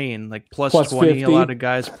insane. Like plus 20, 50. A lot of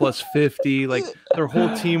guys plus 50. Like their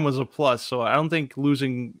whole team was a plus. So I don't think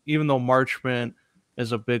losing, even though Marchment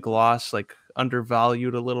is a big loss, like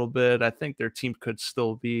undervalued a little bit, I think their team could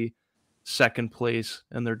still be second place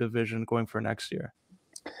in their division going for next year.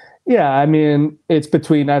 Yeah, I mean, it's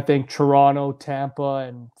between, I think, Toronto, Tampa,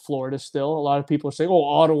 and Florida still. A lot of people are saying, oh,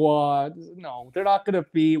 Ottawa. No, they're not going to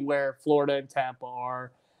be where Florida and Tampa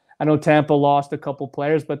are. I know Tampa lost a couple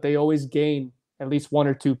players, but they always gain at least 1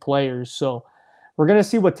 or 2 players. So we're going to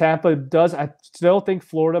see what Tampa does. I still think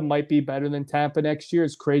Florida might be better than Tampa next year,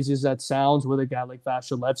 as crazy as that sounds, with a guy like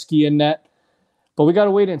Vasilevsky in net. But we got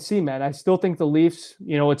to wait and see, man. I still think the Leafs,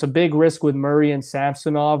 it's a big risk with Murray and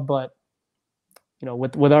Samsonov, but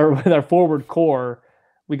with our forward core,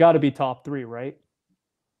 we got to be top 3, right?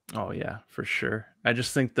 Oh yeah, for sure. I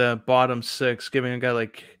just think the bottom 6, giving a guy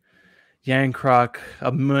like Yankrok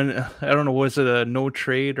I don't know, was it a no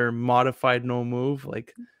trade or modified no move?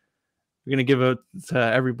 Like we're gonna give it to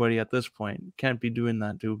everybody at this point. Can't be doing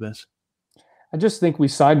that, Dubas. I just think we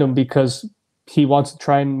signed him because he wants to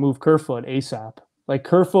try and move Kerfoot ASAP. Like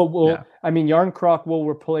Kerfoot will, yeah. I mean, Yarncroc will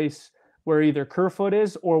replace where either Kerfoot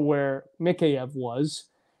is or where Mikheyev was.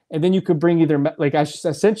 And then you could bring either, like I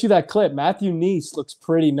sent you that clip. Matthew Neese looks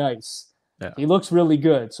pretty nice. Yeah. He looks really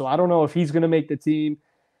good. So I don't know if he's going to make the team.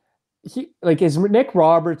 is Nick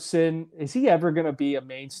Robertson, is he ever going to be a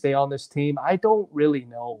mainstay on this team? I don't really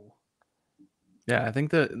know. Yeah, I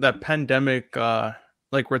think that pandemic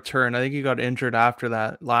like return, I think he got injured after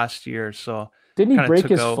that last year, so Didn't he kind of break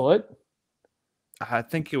took his out. foot? I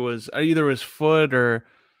think it was either his foot or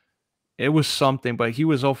it was something, but he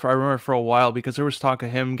was over. I remember for a while because there was talk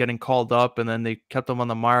of him getting called up, and then they kept him on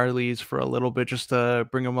the minor leagues for a little bit just to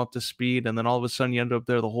bring him up to speed, and then all of a sudden you ended up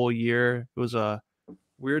there the whole year. It was a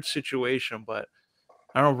weird situation, but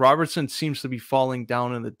I don't know. Robertson seems to be falling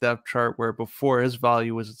down in the depth chart where before his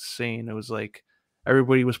value was insane. It was like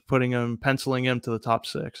everybody was putting him, penciling him to the top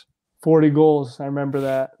six. 40 goals. I remember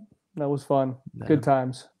that. That was fun. Yeah. Good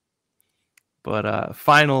times. But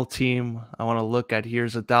final team I want to look at here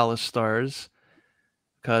is the Dallas Stars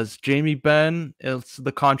because Jamie Benn, it's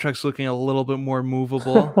the contract's looking a little bit more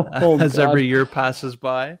movable Oh, as every God. year passes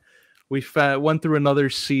by. We went through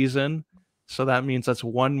another season, so that means that's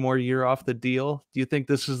one more year off the deal. Do you think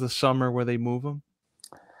this is the summer where they move him?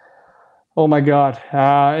 Oh my God,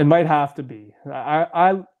 it might have to be.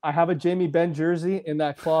 I have a Jamie Benn jersey in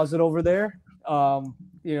that closet over there.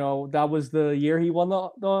 That was the year he won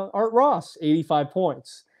the Art Ross 85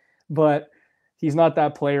 points, but he's not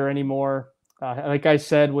that player anymore. Like I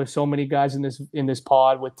said, with so many guys in this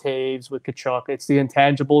pod, with Taves, with Kachuk, it's the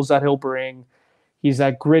intangibles that he'll bring. He's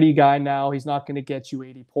that gritty guy now. He's not going to get you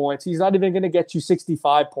 80 points. He's not even going to get you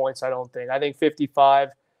 65 points. I don't think. I think 55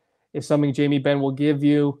 is something Jamie Benn will give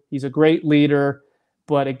you. He's a great leader.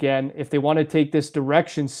 But again, if they want to take this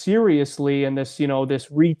direction seriously and this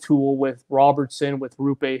retool with Robertson, with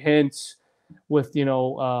Rupe Hintz, with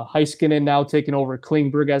Heiskanen now taking over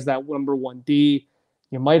Klingberg as that number 1D,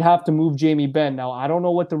 you might have to move Jamie Benn. Now, I don't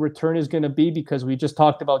know what the return is going to be because we just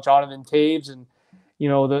talked about Jonathan Taves and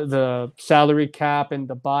the salary cap and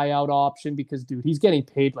the buyout option because, dude, he's getting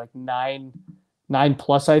paid like nine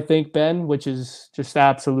plus, I think, Ben, which is just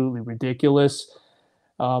absolutely ridiculous.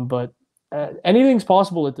 But anything's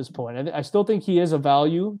possible at this point. I still think he is a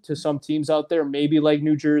value to some teams out there, maybe like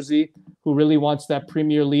New Jersey, who really wants that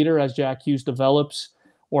premier leader as Jack Hughes develops.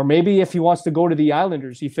 Or maybe if he wants to go to the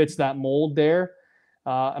Islanders, he fits that mold there.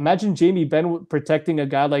 Imagine Jamie Benn protecting a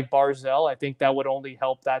guy like Barzell. I think that would only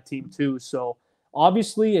help that team too. So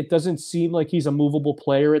obviously, it doesn't seem like he's a movable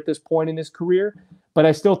player at this point in his career, but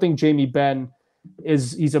I still think Jamie Benn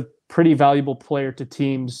he's a pretty valuable player to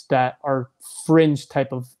teams that are fringe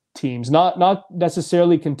type of teams, not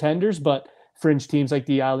necessarily contenders, but fringe teams like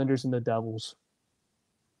the Islanders and the Devils.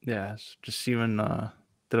 Yeah, just even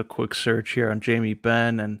did a quick search here on Jamie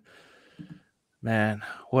Benn, and man,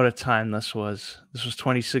 what a time this was. This was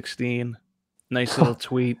 2016. Nice little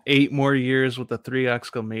tweet. 8 more years with the 3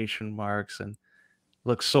 exclamation marks, and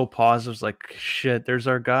looks so positive. It's like, shit, there's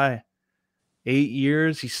our guy. 8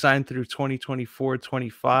 years. He signed through 2024,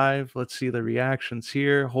 25. Let's see the reactions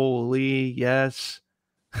here. Holy, yes.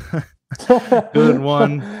 Good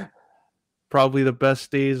one. Probably the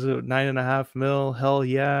best days of 9.5 mil. Hell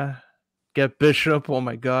yeah. Get Bishop. Oh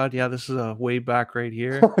my God. Yeah, this is a way back right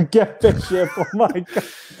here. Get Bishop. Oh my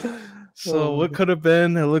God. So what could have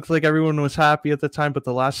been? It looked like everyone was happy at the time, but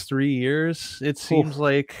the last 3 years, it seems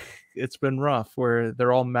like it's been rough where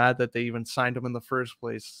they're all mad that they even signed him in the first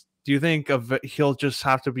place. Do you think he'll just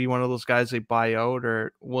have to be one of those guys they buy out,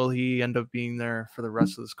 or will he end up being there for the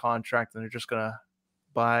rest of this contract and they're just going to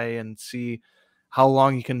buy and see how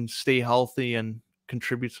long he can stay healthy and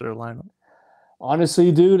contribute to their lineup?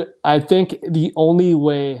 Honestly, dude, I think the only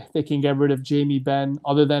way they can get rid of Jamie Benn,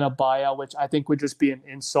 other than a buyout, which I think would just be an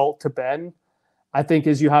insult to Ben, I think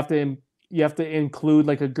is you have to include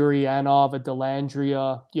like a Gurrianov, a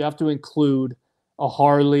Delandria. You have to include a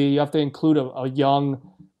Harley. You have to include a young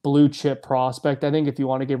blue chip prospect. I think if you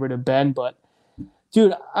want to get rid of Ben, but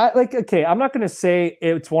dude, okay, I'm not gonna say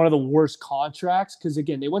it's one of the worst contracts because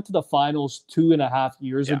again, they went to the finals 2.5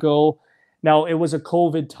 years Yeah. ago. Now it was a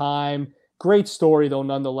COVID time. Great story though,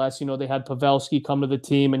 nonetheless. They had Pavelski come to the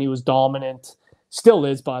team and he was dominant. Still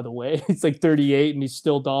is, by the way. He's like 38 and he's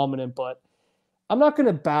still dominant, but I'm not going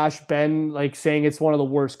to bash Ben like saying it's one of the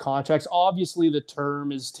worst contracts. Obviously, the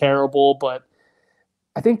term is terrible, but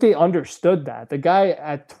I think they understood that. The guy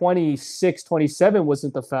at 26, 27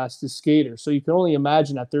 wasn't the fastest skater. So you can only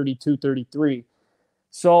imagine at 32, 33.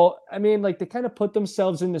 So, I mean, like they kind of put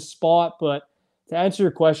themselves in the spot. But to answer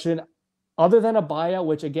your question, other than a buyout,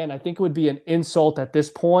 which again, I think would be an insult at this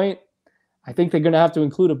point, I think they're going to have to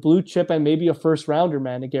include a blue chip and maybe a first rounder,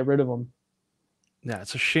 man, to get rid of him. Yeah,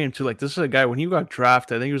 it's a shame too. Like this is a guy when he got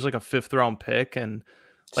drafted, I think he was like a 5th round pick, and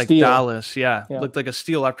like Steal. Dallas, yeah, Yeah. looked like a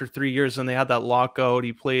steal after 3 years. And they had that lockout.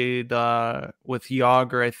 He played with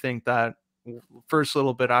Yager, I think, that first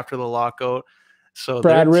little bit after the lockout. So their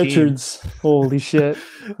Brad team, Richards. Holy shit.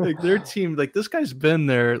 like their team, like this guy's been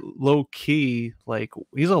there low key. Like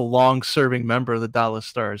he's a long serving member of the Dallas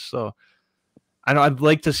Stars. So I know I'd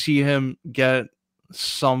like to see him get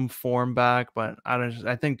some form back, but I don't.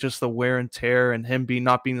 I think just the wear and tear and him being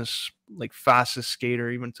not being this like fastest skater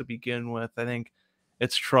even to begin with, I think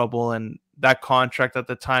it's trouble. And that contract at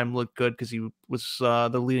the time looked good because he was the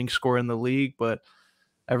leading scorer in the league, but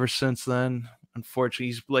ever since then, unfortunately,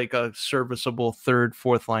 he's like a serviceable third,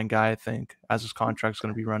 fourth line guy. I think as his contract's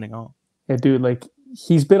going to be running out. Yeah, dude, like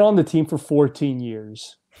he's been on the team for 14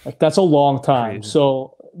 years. Like that's a long time. Crazy.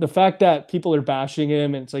 So the fact that people are bashing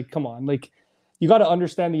him and it's like, come on, like you got to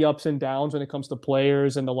understand the ups and downs when it comes to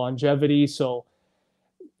players and the longevity. So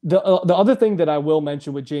the other thing that I will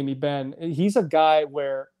mention with Jamie Benn, he's a guy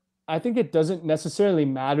where I think it doesn't necessarily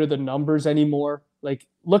matter the numbers anymore. Like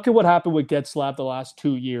look at what happened with Getzlaf the last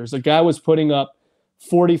 2 years. The guy was putting up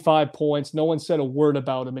 45 points. No one said a word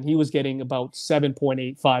about him, and he was getting about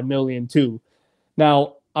 7.85 million too.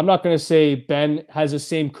 Now, I'm not going to say Ben has the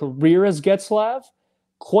same career as Getzlav,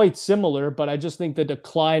 quite similar, but I just think the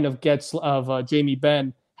decline of Jamie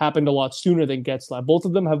Benn happened a lot sooner than Getzlav. Both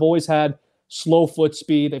of them have always had slow foot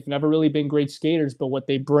speed. They've never really been great skaters, but what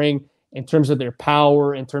they bring in terms of their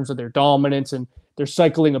power, in terms of their dominance and their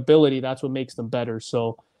cycling ability, that's what makes them better.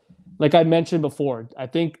 So, like I mentioned before, I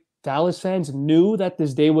think Dallas fans knew that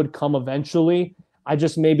this day would come eventually. I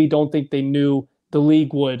just maybe don't think they knew the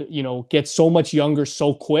league would, get so much younger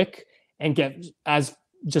so quick and get as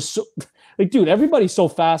just so, like, dude, everybody's so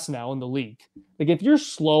fast now in the league. Like, if you're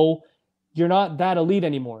slow, you're not that elite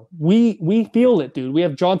anymore. We feel it, dude. We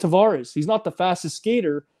have John Tavares. He's not the fastest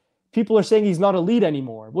skater. People are saying he's not elite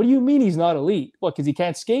anymore. What do you mean he's not elite? What, because he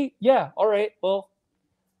can't skate? Yeah, all right. Well,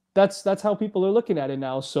 that's how people are looking at it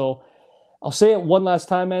now. So I'll say it one last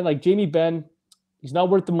time, man. Like Jamie Benn, he's not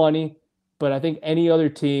worth the money, but I think any other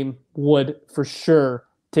team would for sure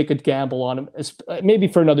take a gamble on him, maybe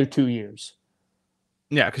for another 2 years.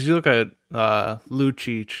 Yeah, because you look at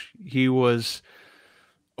Lucic, he was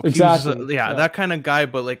Exactly. yeah, Yeah. that kind of guy,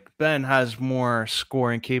 but like Ben has more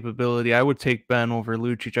scoring capability. I would take Ben over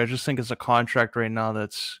Lucic. I just think it's a contract right now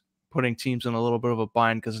that's putting teams in a little bit of a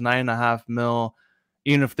bind because 9.5 mil,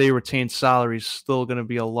 even if they retain salary, is still going to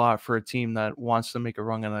be a lot for a team that wants to make a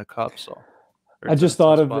run in a cup. So I it's a just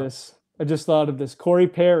tough thought of spot. this. I just thought of this. Corey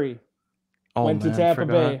Perry Oh went to man, Tampa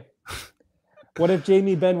forgot. Bay. What if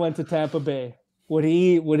Jamie Benn went to Tampa Bay? Would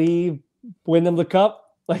he win them the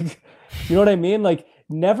cup? Like, you know what I mean? Like,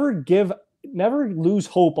 never lose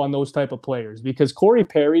hope on those type of players because Corey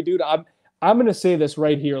Perry, dude, I'm gonna say this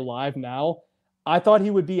right here live now. I thought he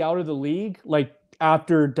would be out of the league like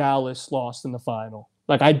after Dallas lost in the final.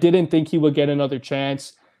 Like I didn't think he would get another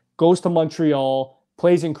chance. Goes to Montreal,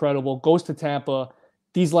 plays incredible, goes to Tampa.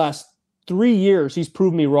 These last 3 years, he's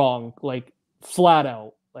proved me wrong, like flat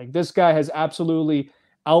out. Like this guy has absolutely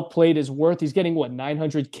outplayed his worth. He's getting what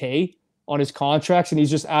 900K on his contracts, and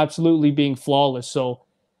he's just absolutely being flawless. So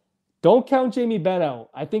don't count Jamie Benn out.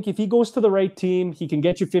 I think if he goes to the right team, he can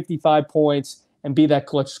get you 55 points and be that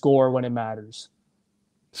clutch scorer when it matters.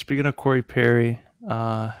 Speaking of Corey Perry, you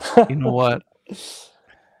know what?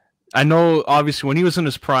 I know obviously when he was in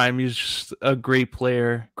his prime, he was just a great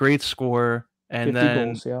player, great scorer, and 50 then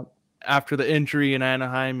goals, yeah. after the injury in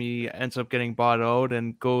Anaheim, he ends up getting bought out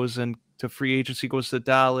and goes into free agency, goes to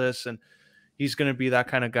Dallas, and he's going to be that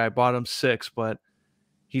kind of guy, bottom six. But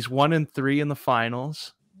he's 1-3 in the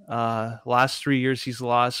finals. Last 3 years he's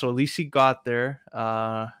lost, so at least he got there.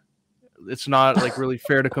 It's not like really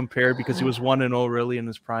fair to compare because he was 1-0 really in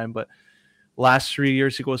his prime, but last 3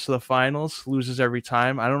 years he goes to the finals, loses every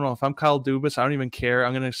time. I don't know if I'm Kyle Dubas, I don't even care.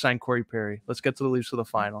 I'm going to sign Corey Perry. Let's get to the Leafs to the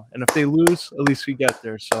final, and if they lose, at least we get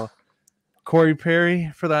there. So Corey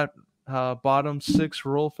Perry for that bottom six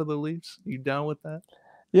role for the Leafs. You down with that?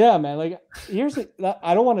 Yeah, man. Like,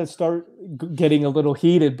 I don't want to start getting a little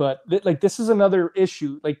heated, but like, this is another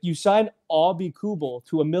issue. Like, you signed Aubie Kubel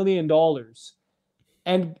to $1 million,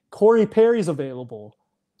 and Corey Perry's available.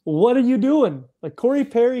 What are you doing? Like, Corey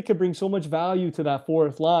Perry could bring so much value to that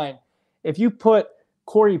fourth line. If you put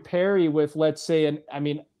Corey Perry with, let's say,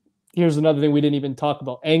 here's another thing we didn't even talk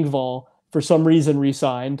about. Engvall, for some reason,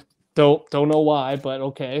 re-signed. Don't know why, but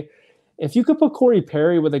okay. If you could put Corey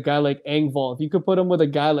Perry with a guy like Engvall, if you could put him with a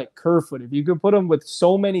guy like Kerfoot, if you could put him with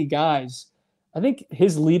so many guys, I think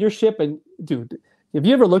his leadership and dude, if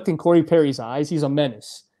you ever looked in Corey Perry's eyes, he's a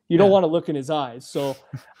menace. You don't want to look in his eyes. So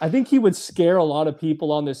I think he would scare a lot of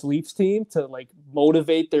people on this Leafs team to like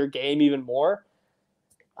motivate their game even more.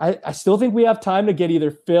 I still think we have time to get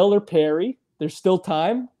either Phil or Perry. There's still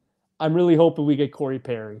time. I'm really hoping we get Corey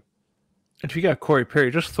Perry. If you got Corey Perry,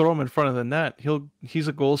 just throw him in front of the net. He's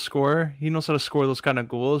a goal scorer. He knows how to score those kind of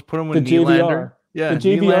goals. Put him with The Nylander. JVR, the Yeah,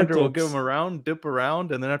 JVR Nylander will give him tips. around, dip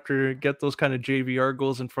around, and then after get those kind of JVR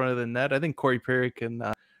goals in front of the net, I think Corey Perry can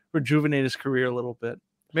rejuvenate his career a little bit.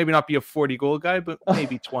 Maybe not be a 40 goal guy, but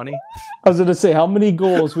maybe 20. I was going to say, how many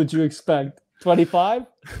goals would you expect? 25?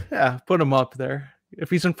 Yeah, put him up there. If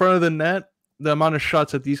he's in front of the net, the amount of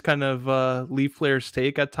shots that these kind of Leaf players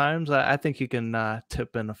take at times, I think he can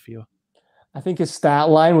tip in a few. I think his stat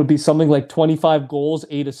line would be something like 25 goals,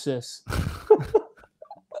 8 assists.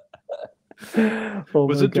 Oh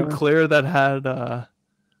Was my it God. Duclair that had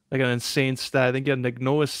like an insane stat? I think he had like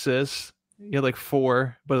no assists. He had like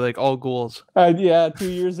 4, but like all goals. Yeah, 2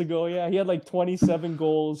 years ago. Yeah, he had like 27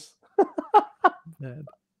 goals. Man.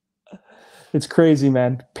 It's crazy,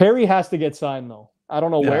 man. Perry has to get signed, though. I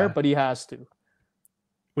don't know where, Yeah. but he has to.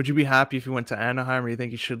 Would you be happy if he went to Anaheim, or you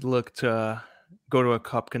think he should look to go to a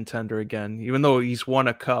cup contender again? Even though he's won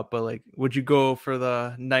a cup, but like, would you go for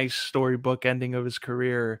the nice storybook ending of his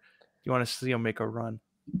career? Or do you want to see him make a run?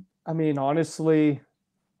 I mean, honestly,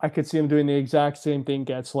 I could see him doing the exact same thing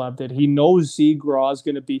Getzlab did. He knows Zegras is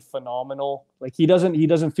going to be phenomenal. Like he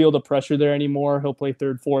doesn't feel the pressure there anymore. He'll play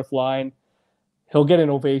third, fourth line. He'll get an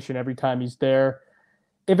ovation every time he's there.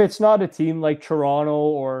 If it's not a team like Toronto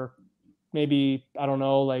or maybe I don't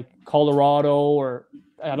know, like Colorado, or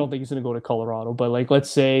I don't think he's going to go to Colorado, but like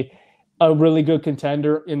let's say a really good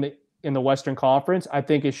contender in the Western Conference, I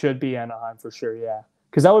think it should be Anaheim for sure. Yeah,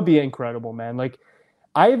 because that would be incredible, man. Like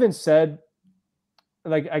I even said,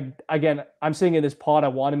 like again, I'm saying in this pod, I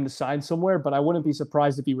want him to sign somewhere, but I wouldn't be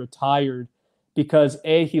surprised if he retired because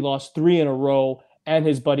he lost 3 in a row, and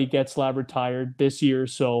his buddy Getzlab retired this year,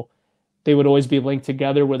 so they would always be linked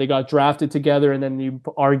together where they got drafted together and then you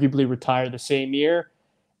arguably retire the same year.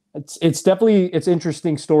 It's definitely it's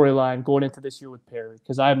interesting storyline going into this year with Perry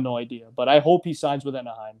because I have no idea, but I hope he signs with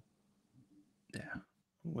Anaheim. Yeah,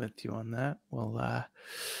 with you on that. Well,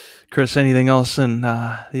 Chris, anything else in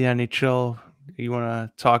the NHL you want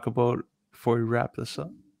to talk about before we wrap this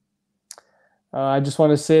up? I just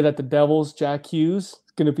want to say that the Devils, Jack Hughes,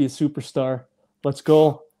 is going to be a superstar. Let's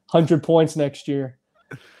go. 100 points next year.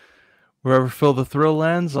 Wherever Phil the Thrill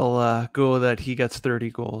lands, I'll go that he gets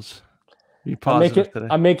 30 goals. Be positive today.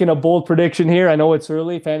 I'm making a bold prediction here. I know it's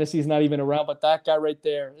early. Fantasy's not even around, but that guy right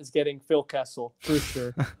there is getting Phil Kessel for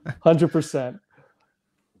sure. 100%.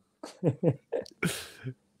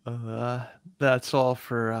 That's all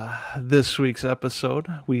for this week's episode.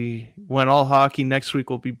 We went all hockey. Next week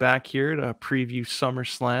we'll be back here to preview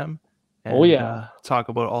SummerSlam and talk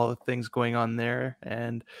about all the things going on there,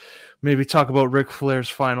 and maybe talk about Ric Flair's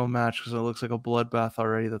final match because it looks like a bloodbath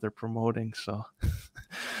already that they're promoting. So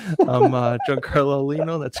I'm Giancarlo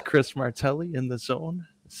Lino. That's Chris Martelli in the zone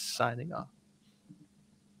signing off.